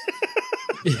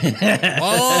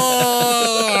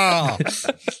 Oh!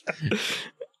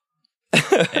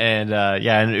 And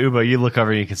and Ubo, you look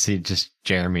over and you can see just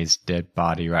Jeremy's dead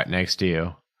body right next to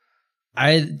you.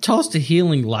 I tossed a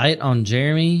healing light on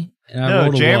Jeremy, and I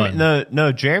rolled a Jeremy. 1.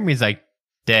 No, Jeremy's like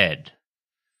dead.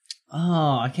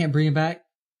 Oh, I can't bring him back?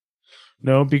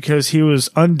 No, because he was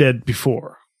undead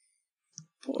before.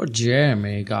 Poor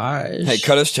Jeremy, guys. Hey,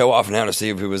 cut his toe off now to see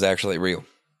if it was actually real.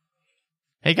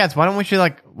 Hey guys, why don't we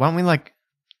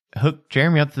hook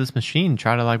Jeremy up to this machine and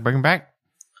try to like bring him back?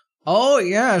 Oh,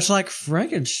 yeah, it's like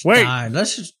Frankenstein.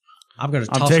 Let's just... I'm going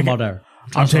to toss him all there.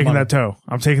 I'm taking that toe.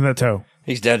 I'm taking that toe.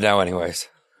 He's dead now, anyways.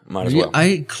 Might as well.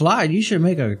 Clyde, you should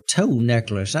make a toe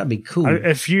necklace. That'd be cool.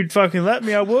 If you'd fucking let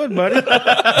me, I would, buddy.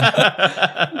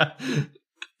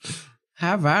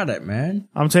 Have at it, man.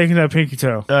 I'm taking that pinky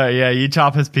toe. Yeah, you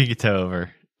chop his pinky toe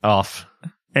off.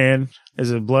 And is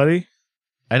it bloody?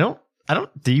 I don't.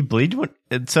 Do you bleed?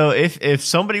 So if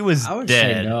somebody was I would say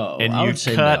dead no. and I you would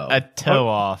say cut no. a toe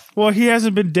off, Well, he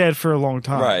hasn't been dead for a long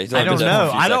time. Right. he's I only don't been dead for a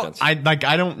know. few seconds.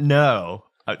 I don't know.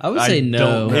 I would say no.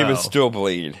 don't He know. would still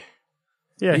bleed.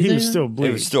 Yeah, You he think was so? still He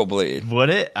bleeding. would still bleed. Would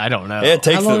it? I don't know. It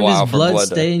takes How a long while does for blood blood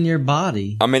stay to... in your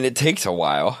body? I mean, it takes a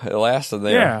while. It lasts in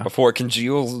there Yeah. before it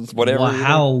congeals, whatever. Well,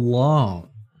 how long?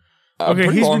 Okay,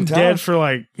 pretty he's long been time.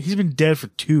 dead for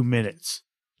 2 minutes.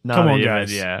 Not Come on, even,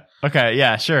 guys. Yeah. Okay.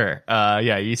 Yeah. Sure.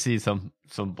 Yeah. You see some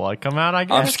blood come out. I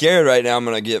guess. I'm scared right now. I'm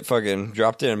going to get fucking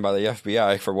dropped in by the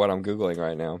FBI for what I'm Googling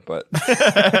right now. But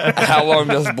how long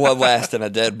does blood last in a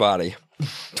dead body?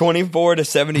 24 to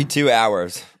 72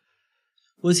 hours.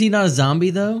 Was he not a zombie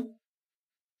though?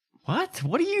 What?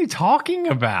 What are you talking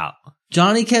about?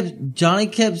 Johnny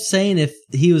kept saying if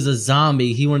he was a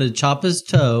zombie, he wanted to chop his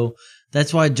toe.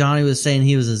 That's why Johnny was saying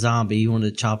he was a zombie. He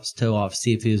wanted to chop his toe off,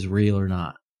 see if he was real or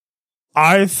not.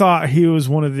 I thought he was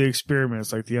one of the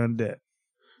experiments, like the undead.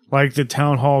 Like the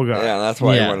town hall guy. Yeah, that's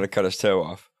why Yeah. he wanted to cut his toe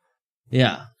off.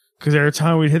 Yeah. Because every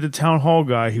time we'd hit the town hall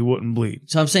guy, he wouldn't bleed.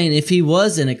 So I'm saying if he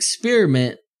was an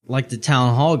experiment like the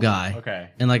town hall guy Okay.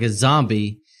 and like a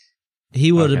zombie,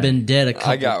 he would have Okay. been dead a I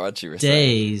couple got what you were saying.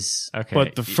 days. Okay.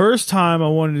 But the first time I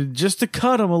wanted just to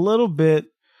cut him a little bit,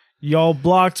 y'all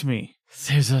blocked me.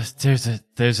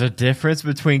 there's a difference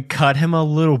between cut him a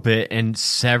little bit and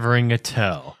severing a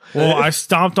toe. Well, I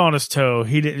stomped on his toe.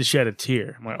 He didn't shed a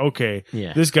tear. I'm like, okay,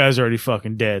 Yeah. this guy's already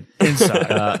fucking dead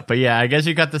inside. But yeah, I guess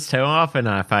you got this toe off, and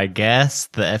if I guess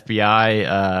the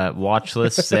FBI watch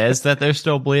list says that they're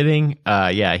still bleeding,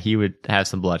 yeah, he would have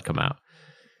some blood come out.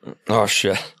 Oh,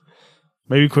 shit.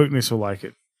 Maybe Quickness will like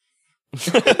it.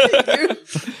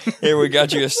 Here, we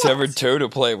got you a severed toe to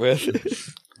play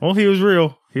with. Well, he was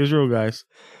real. He was real, guys.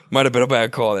 Might have been a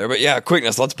bad call there. But yeah,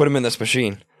 Quickness, let's put him in this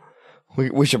machine.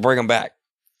 We should bring him back.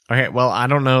 Okay, well, I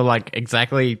don't know like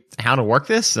exactly how to work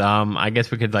this. I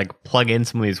guess we could like plug in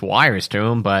some of these wires to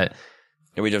him, but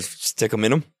Can we just stick him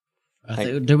in him?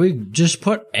 Did we just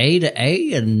put A to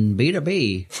A and B to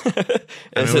B?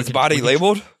 Is his body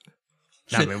labeled?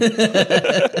 I mean,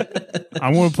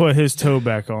 I'm going to put his toe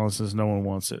back on since no one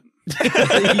wants it.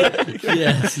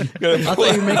 Yes. I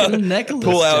thought you were making a necklace.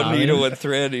 Pull out Johnny. needle and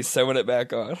thread. He's sewing it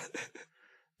back on.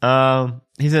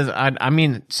 he says, I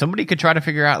mean, somebody could try to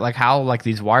figure out like how like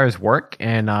these wires work,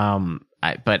 and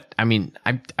but I mean,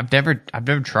 I've never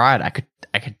tried. I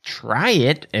could try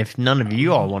it if none of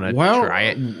you all want to try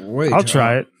it. Wait, I'll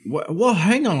try it. Well,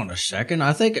 hang on a second.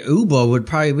 I think Ubo would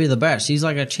probably be the best. He's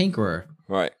like a tinkerer.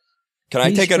 Right. Can I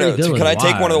He's take pretty good with Can I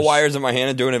take one of the wires. wires in my hand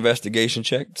and do an investigation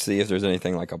check to see if there's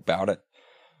anything like about it?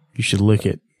 You should lick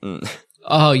it.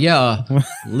 Oh yeah,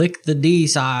 lick the D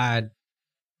side.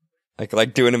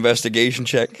 Like do an investigation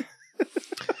check.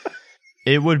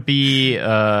 It would be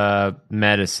a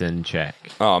medicine check.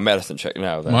 Oh, medicine check.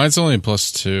 No, Mine's only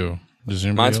 +2. Does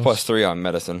anybody mine's else? +3 on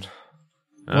medicine.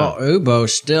 Well, Ubo,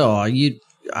 still,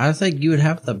 I think you would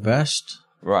have the best.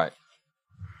 Right.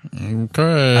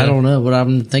 Okay. I don't know what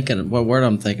I'm thinking. What word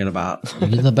I'm thinking about.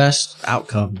 You're the best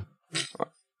outcome.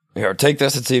 Here, take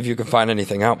this and see if you can find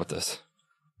anything out with this.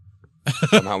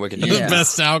 Somehow we can use The it.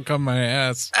 best outcome, my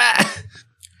ass.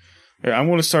 Here, I'm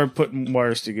going to start putting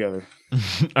wires together.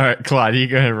 All right, Clyde, you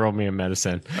go ahead and roll me a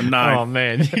medicine. A 9. Oh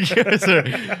man, you guys are.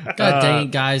 God dang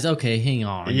it, guys. Okay, hang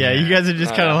on. Yeah, you guys are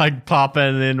just kind of like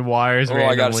popping in wires. Oh,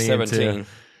 I got a randomly 17. into-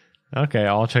 Okay,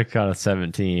 Ultrix got a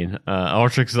 17.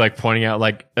 Ultrix is like pointing out,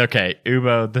 like, okay,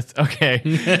 Ubo, that's okay.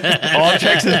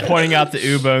 Ultrix is pointing out to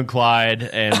Ubo and Clyde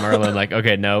and Merlin, like,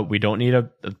 okay, no, we don't need a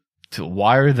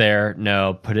wire there.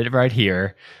 No, put it right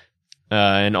here.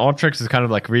 And Ultrix is kind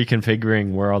of like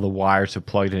reconfiguring where all the wires are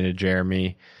plugged into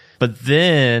Jeremy. But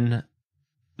then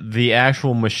the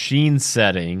actual machine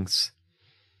settings,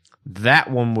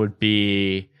 that one would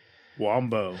be.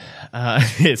 Wombo.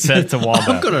 It's set to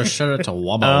Wombo. I'm gonna shut it to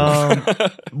Wombo.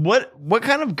 What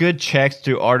kind of good checks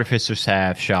do artificers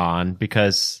have, Sean?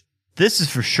 Because this is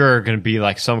for sure going to be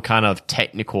like some kind of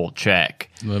technical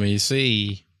check. Let me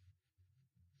see.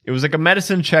 It was like a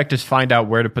medicine check to find out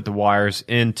where to put the wires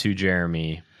into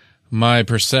Jeremy. My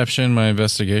perception, my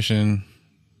investigation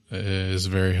is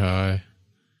very high.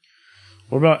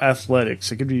 What about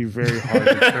athletics? It could be very hard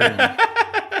to determine.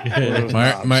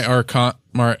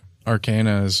 My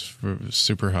arcana is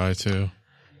super high too.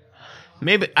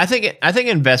 Maybe I think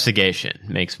investigation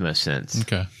makes most sense.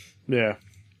 Okay. Yeah.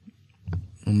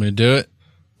 Let me do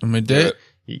it.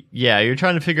 Yeah, you're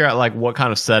trying to figure out like what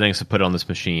kind of settings to put on this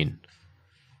machine.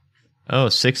 Oh,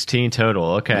 16 total.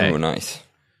 Okay. Oh, nice.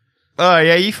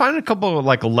 Yeah, you find a couple of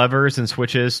like levers and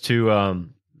switches to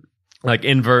like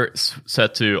invert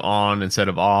set to on instead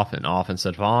of off and off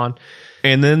instead of on.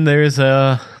 And then there's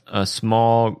a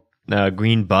small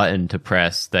green button to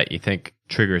press that you think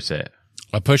triggers it.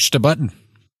 I pushed a button.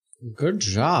 Good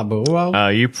job,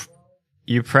 Ubo.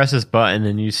 You press this button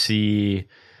and you see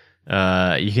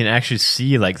you can actually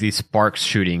see like these sparks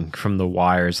shooting from the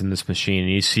wires in this machine,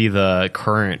 and you see the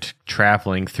current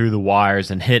traveling through the wires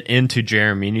and hit into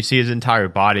Jeremy, and you see his entire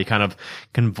body kind of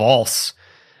convulse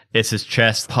as his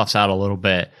chest puffs out a little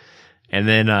bit, and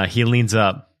then he leans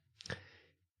up.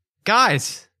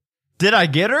 Guys, did I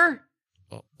get her?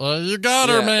 You got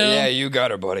her, man. Yeah, you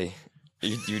got her, buddy.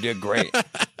 You did great.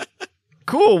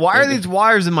 Cool. Why are these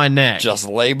wires in my neck? Just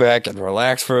lay back and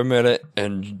relax for a minute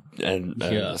and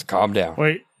just calm down.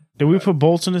 Wait, did we put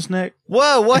bolts in his neck?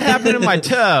 Whoa, what happened to my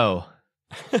toe?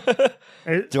 Don't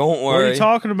What are worry. you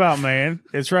talking about, man?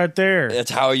 It's right there.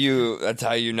 That's how you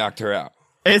knocked her out.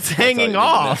 It's hanging you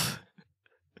off.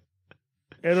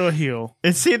 It'll heal.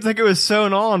 It seems like it was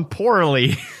sewn on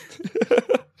poorly.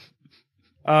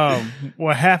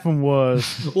 What happened was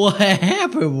What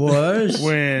happened was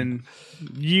when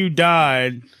you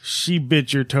died, she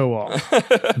bit your toe off.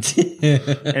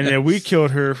 And then we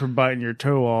killed her for biting your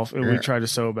toe off, and we tried to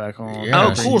sew it back on. Yeah,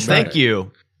 Oh, so cool. you Thank got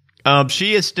you.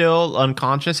 She is still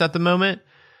unconscious at the moment.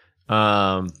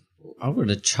 I'm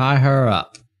gonna tie her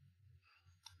up.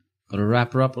 Gonna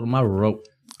wrap her up with my rope.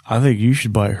 I think you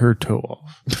should bite her toe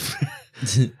off.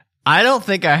 I don't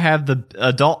think I have the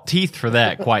adult teeth for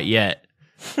that quite yet.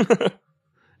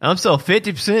 I'm still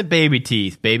 50% baby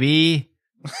teeth, baby.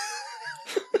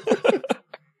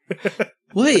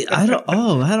 Wait, I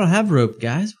don't have rope,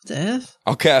 guys. What the F?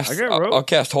 I'll cast. I got rope. I'll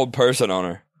cast hold person on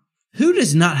her. Who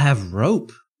does not have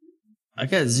rope? I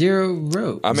got 0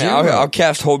 rope. I mean, Zero I'll rope.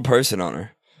 cast hold person on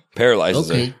her. Paralyzes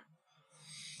Okay. her.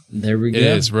 There we go. It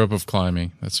is rope of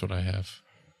climbing. That's what I have.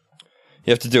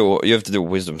 You have to do a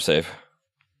wisdom save.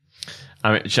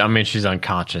 I mean, she's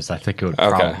unconscious. I think it would Okay.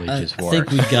 probably I just work.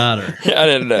 think we got her. I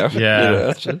didn't know.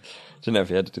 Yeah. Didn't know if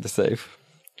you had to do the save.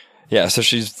 Yeah, so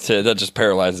that just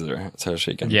paralyzes her, so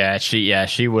she can. Yeah,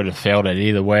 she would have failed it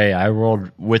either way. I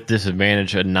rolled with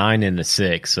disadvantage a 9 and a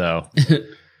 6. So,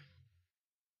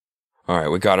 All right,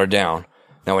 we got her down.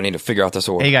 Now we need to figure out this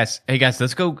order. hey guys,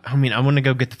 let's go. I mean, I want to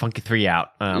go get the Funky 3 out.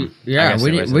 I Yeah, guess we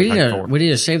the need rest of we the need Funky to 4. we need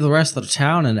to save the rest of the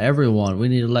town and everyone. We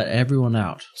need to let everyone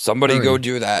out. Somebody Hurry. go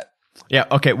do that. Yeah.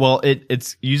 Okay. Well,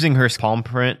 it's using her palm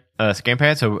print scan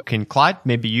pad. So can Clyde,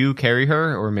 maybe you carry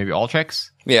her, or maybe Ultrix?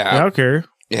 Yeah, Yeah, I'll carry.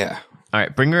 yeah. All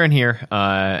right, bring her in here.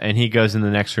 And he goes in the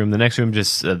next room. The next room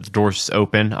just the doors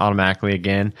open automatically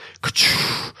again.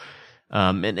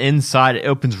 And inside it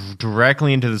opens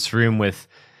directly into this room with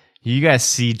you guys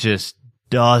see just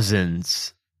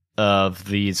dozens of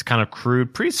these kind of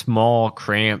crude, pretty small,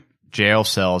 cramped jail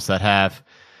cells that have,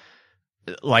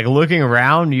 like, looking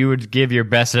around, you would give your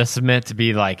best estimate to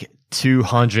be like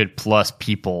 200 plus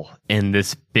people in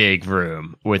this big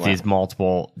room with these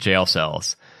multiple jail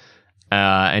cells.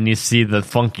 And you see the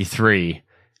Funky 3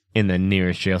 in the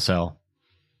nearest jail cell.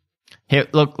 Here,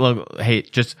 look. Hey,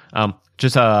 just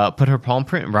put her palm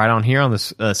print right on here on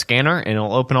this scanner, and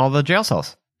it'll open all the jail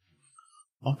cells.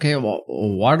 Okay, well,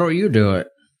 why don't you do it?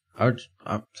 I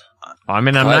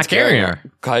mean, I'm not carrying her.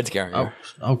 Clyde's carrying her.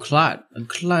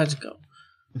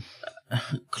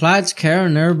 Clyde's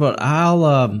carrying her, but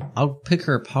I'll pick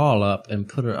her paw up and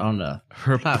put her on the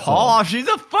platform. Paw? She's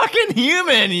a fucking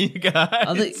human, you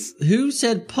guys. Who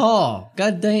said paw?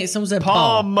 God dang it, someone said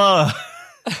palm.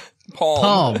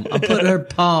 Palm. I put her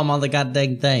palm on the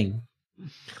goddamn thing.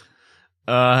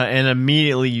 And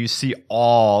immediately you see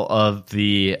all of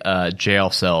the jail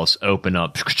cells open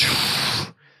up.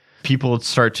 People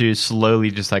start to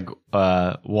slowly just like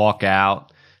walk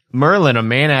out. Merlin, a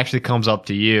man, actually comes up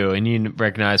to you, and you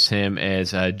recognize him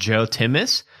as Joe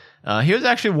Timmis. He was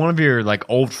actually one of your like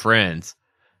old friends.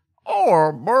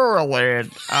 Oh,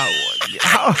 Merlin!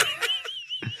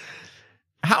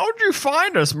 How'd you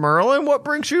find us, Merlin? What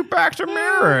brings you back to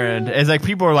Mirrorend? As like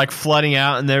people are like flooding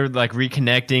out and they're like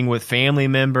reconnecting with family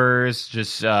members.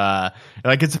 Just like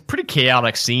it's a pretty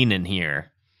chaotic scene in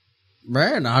here.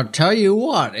 Man, I'll tell you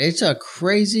what, it's a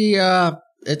crazy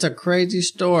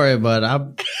story, but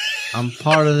I'm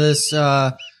part of this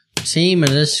team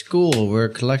in this school. We're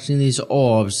collecting these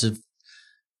orbs to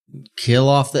kill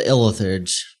off the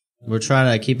Illithids. We're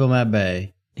trying to keep them at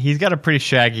bay. He's got a pretty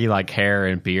shaggy like hair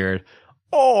and beard.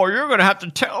 Oh, you're going to have to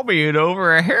tell me it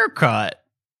over a haircut.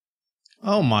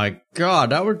 Oh my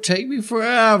God, that would take me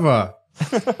forever.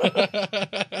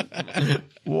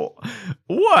 Well,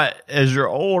 what? Is your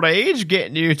old age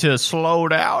getting you to slow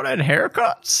down at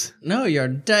haircuts? No, your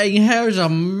dang hair's a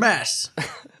mess.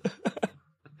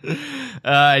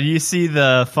 You see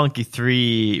the Funky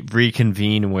Three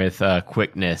reconvene with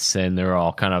Quickness, and they're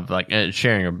all kind of like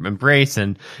sharing an embrace,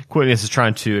 and Quickness is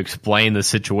trying to explain the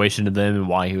situation to them and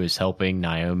why he was helping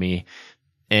Naomi.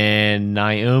 And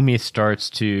Naomi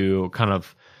starts to kind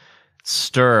of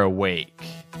stir awake.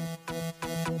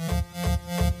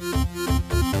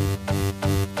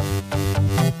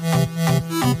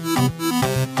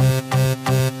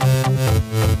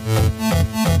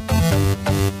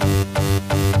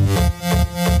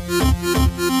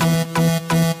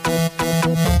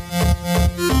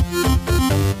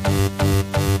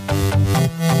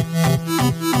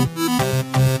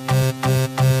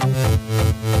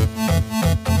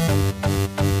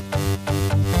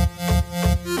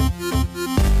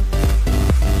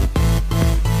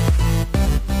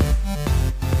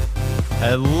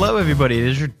 Hello, everybody. It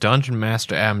is your Dungeon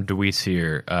Master, Adam DeWeese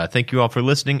here. Thank you all for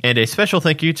listening, and a special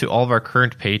thank you to all of our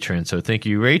current patrons. So thank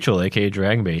you, Rachel, aka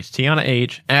Dragonbase, Tiana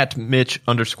H, at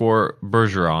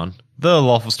Mitch_Bergeron, The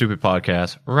Lawful Stupid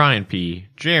Podcast, Ryan P,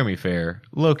 Jeremy Fair,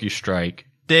 Loki Strike,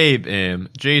 Dave M,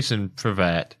 Jason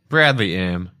Pravat, Bradley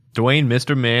M, Dwayne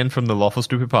Mr. Man from the Lawful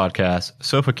Stupid Podcast,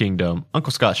 Sofa Kingdom,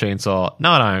 Uncle Scott Chainsaw,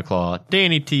 Not Ironclaw,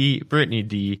 Danny T, Brittany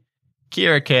D,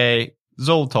 Kira K,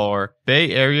 Zoltar,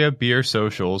 Bay Area Beer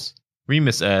Socials,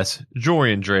 Remus S,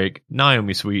 Jorian Drake,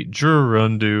 Naomi Sweet,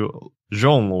 Jurundu,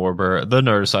 Jean Lorber, The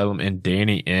Nerd Asylum, and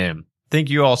Danny M. Thank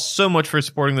you all so much for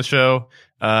supporting the show.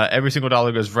 Every single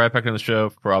dollar goes right back in the show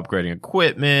for upgrading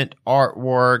equipment,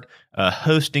 artwork,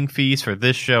 hosting fees for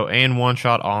this show and One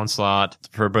Shot Onslaught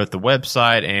for both the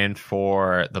website and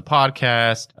for the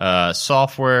podcast,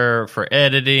 software for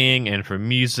editing and for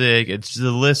music.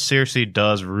 The list seriously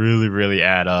does really, really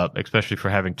add up, especially for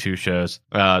having two shows.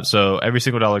 So every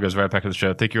single dollar goes right back to the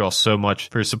show. Thank you all so much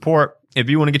for your support. If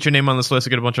you want to get your name on this list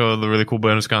and get a bunch of other really cool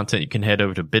bonus content, you can head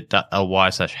over to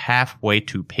bit.ly/halfway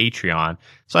to Patreon.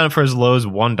 Sign up for as low as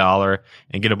 $1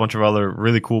 and get a bunch of other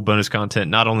really cool bonus content.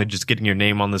 Not only just getting your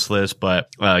name on this list, but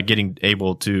getting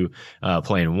able to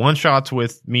play in one-shots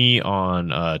with me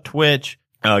on Twitch.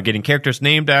 Getting characters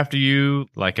named after you,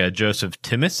 like Joseph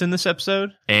Timmis in this episode,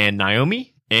 and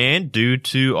Naomi. And due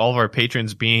to all of our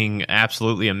patrons being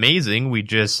absolutely amazing, we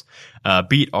just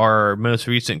beat our most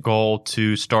recent goal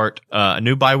to start a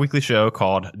new bi-weekly show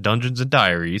called Dungeons and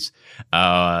Diaries.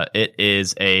 It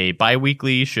is a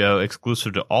bi-weekly show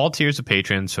exclusive to all tiers of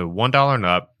patrons, so $1 and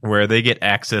up, where they get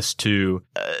access to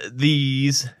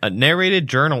these narrated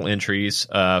journal entries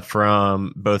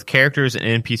from both characters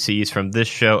and NPCs from this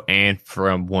show and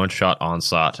from One Shot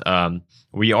Onslaught.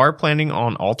 We are planning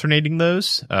on alternating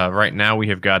those. Right now we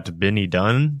have got Benny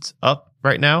Dunn's up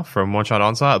right now from One Shot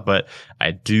Onslaught, but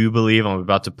I do believe I'm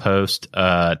about to post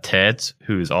Ted's,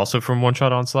 who is also from One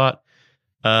Shot Onslaught,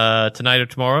 tonight or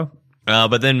tomorrow.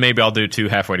 But then maybe I'll do 2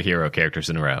 Halfway to Hero characters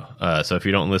in a row. So if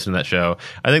you don't listen to that show,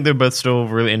 I think they're both still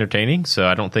really entertaining, so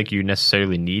I don't think you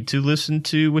necessarily need to listen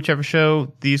to whichever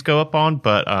show these go up on,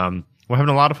 but we're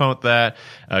having a lot of fun with that.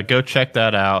 Go check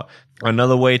that out.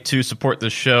 Another way to support the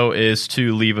show is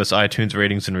to leave us iTunes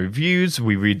ratings and reviews.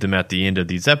 We read them at the end of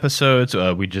these episodes.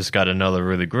 We just got another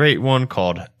really great one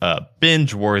called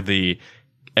Binge Worthy!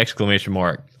 Exclamation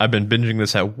mark. I've been binging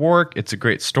this at work. It's a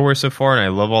great story so far, and I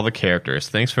love all the characters.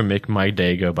 Thanks for making my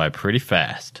day go by pretty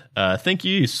fast. Thank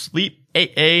you,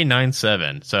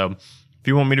 Sleep8A97. So if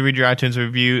you want me to read your iTunes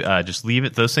review, just leave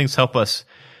it. Those things help us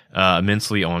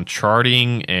immensely on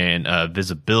charting and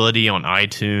visibility on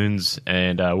iTunes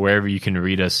and wherever you can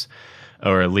read us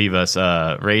or leave us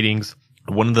ratings.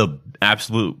 One of the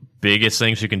absolute biggest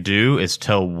things you can do is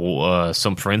tell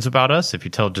some friends about us. If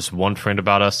you tell just one friend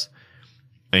about us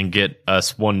and get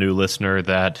us one new listener,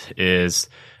 that is,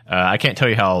 I can't tell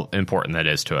you how important that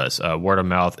is to us. Word of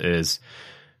mouth is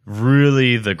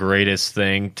really the greatest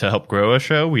thing to help grow a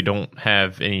show. We don't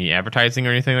have any advertising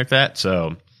or anything like that,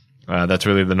 so that's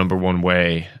really the number one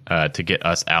way to get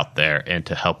us out there and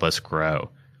to help us grow.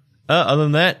 Other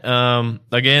than that,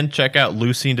 again, check out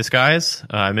Lucy in Disguise.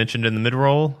 I mentioned in the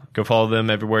mid-roll. Go follow them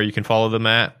everywhere you can follow them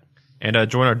at. And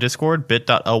join our Discord,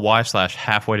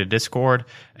 bit.ly/halfway to Discord.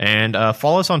 And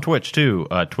follow us on Twitch, too,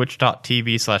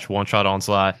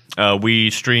 twitch.tv/OneShotOnslaught.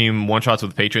 We stream one-shots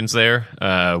with patrons there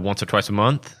once or twice a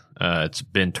month. It's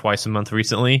been twice a month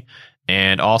recently.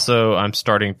 And also, I'm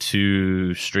starting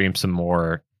to stream some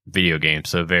more video games,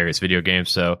 so various video games.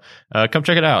 So come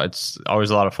check it out. It's always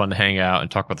a lot of fun to hang out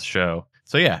and talk about the show.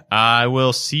 So yeah, I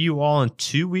will see you all in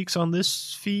 2 weeks on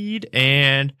this feed.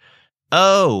 And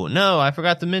oh no, I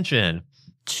forgot to mention,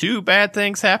 2 bad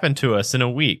things happened to us in a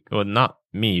week. Well, not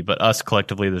me, but us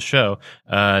collectively, the show.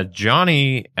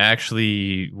 Johnny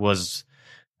actually was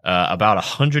about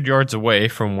 100 yards away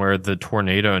from where the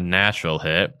tornado in Nashville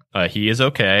hit. He is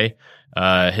okay.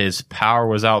 His power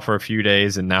was out for a few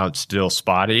days and now it's still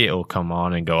spotty. It will come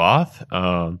on and go off.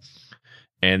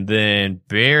 And then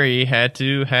Barry had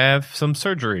to have some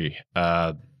surgery,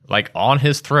 like on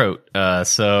his throat.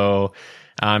 So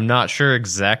I'm not sure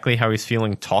exactly how he's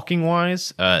feeling talking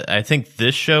wise. I think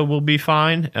this show will be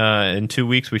fine. In 2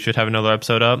 weeks, we should have another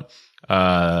episode up.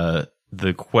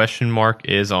 The question mark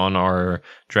is on our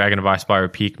Dragon of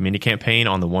Icespire Peak mini campaign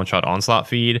on the One Shot Onslaught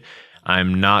feed.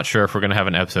 I'm not sure if we're going to have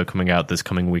an episode coming out this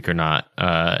coming week or not.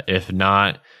 If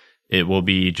not, it will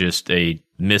be just a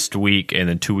missed week, and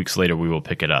then 2 weeks later we will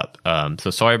pick it up. So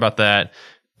sorry about that.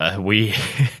 We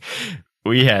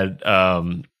had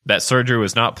that surgery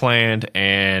was not planned,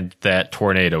 and that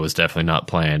tornado was definitely not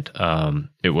planned.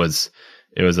 It was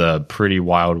a pretty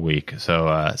wild week.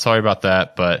 So sorry about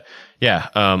that, but yeah.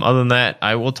 Other than that,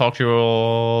 I will talk to you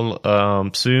all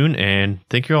soon, and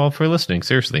thank you all for listening.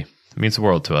 Seriously, it means the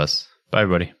world to us. Bye,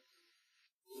 everybody.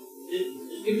 Give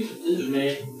me some scissors,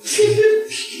 man.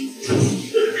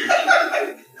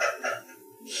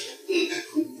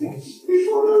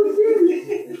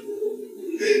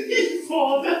 He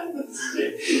fall down the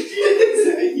stairs. He didn't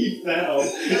say he fell.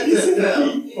 He said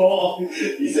he fall.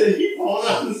 He said he fall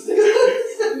down the stairs.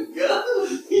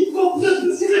 He fall down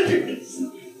the stairs.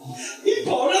 He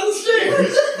fall down the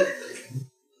stairs.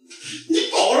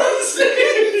 He fall down the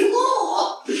stairs.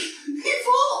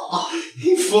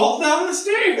 He fall down the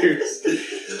stairs.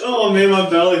 Oh man, my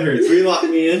belly hurts. Will you lock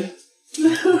me in?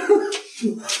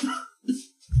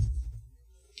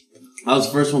 I was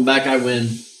the first one back. I win.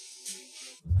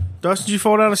 Dustin, did you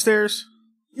fall down the stairs?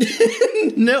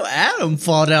 No, Adam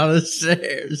fall down the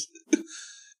stairs.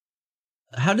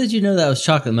 How did you know that was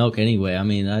chocolate milk anyway? I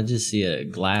mean, I just see a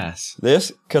glass.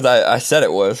 This? Because I said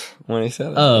it was when he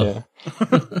said it. Oh. Yeah.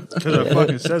 Because I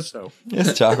fucking said so.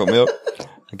 It's chocolate milk.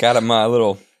 I got it in my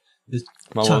little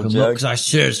Chocolate milk, because I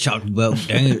said it's chocolate milk.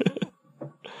 Dang it.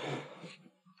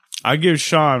 I give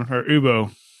Sean, or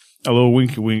Ubo, a little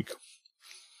winky wink.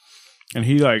 And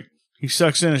he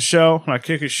sucks in his shell, and I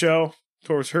kick his shell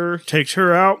towards her, takes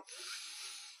her out,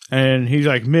 and he's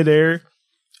like midair,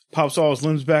 pops all his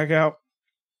limbs back out,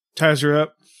 ties her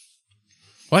up.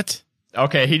 What?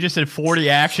 Okay, he just did 40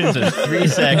 actions in 3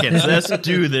 seconds. Let's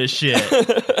do this shit.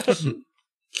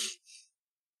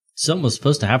 Something was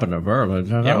supposed to happen to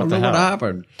Merlin. I don't know what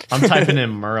happened. I'm typing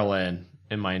in Merlin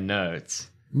in my notes.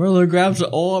 Merlin grabs the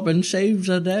orb and saves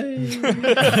the day.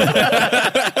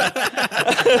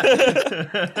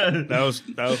 That was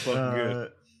fucking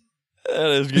good. That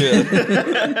is good.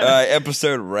 All right,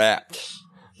 episode wrapped.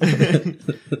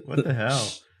 What the hell?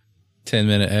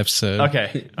 10-minute episode.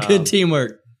 Okay. Good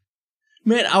teamwork.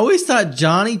 Man, I always thought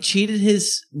Johnny cheated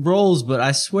his rolls, but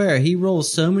I swear he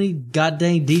rolls so many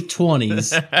goddamn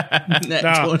D20s. Net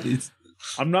Nah. 20s.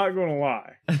 I'm not going to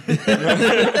lie.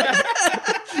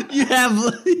 You have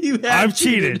I've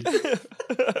cheated.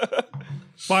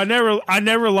 But I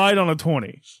never lied on a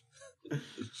 20.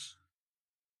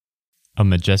 a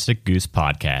Majestic Goose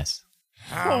podcast.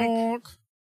 Honk.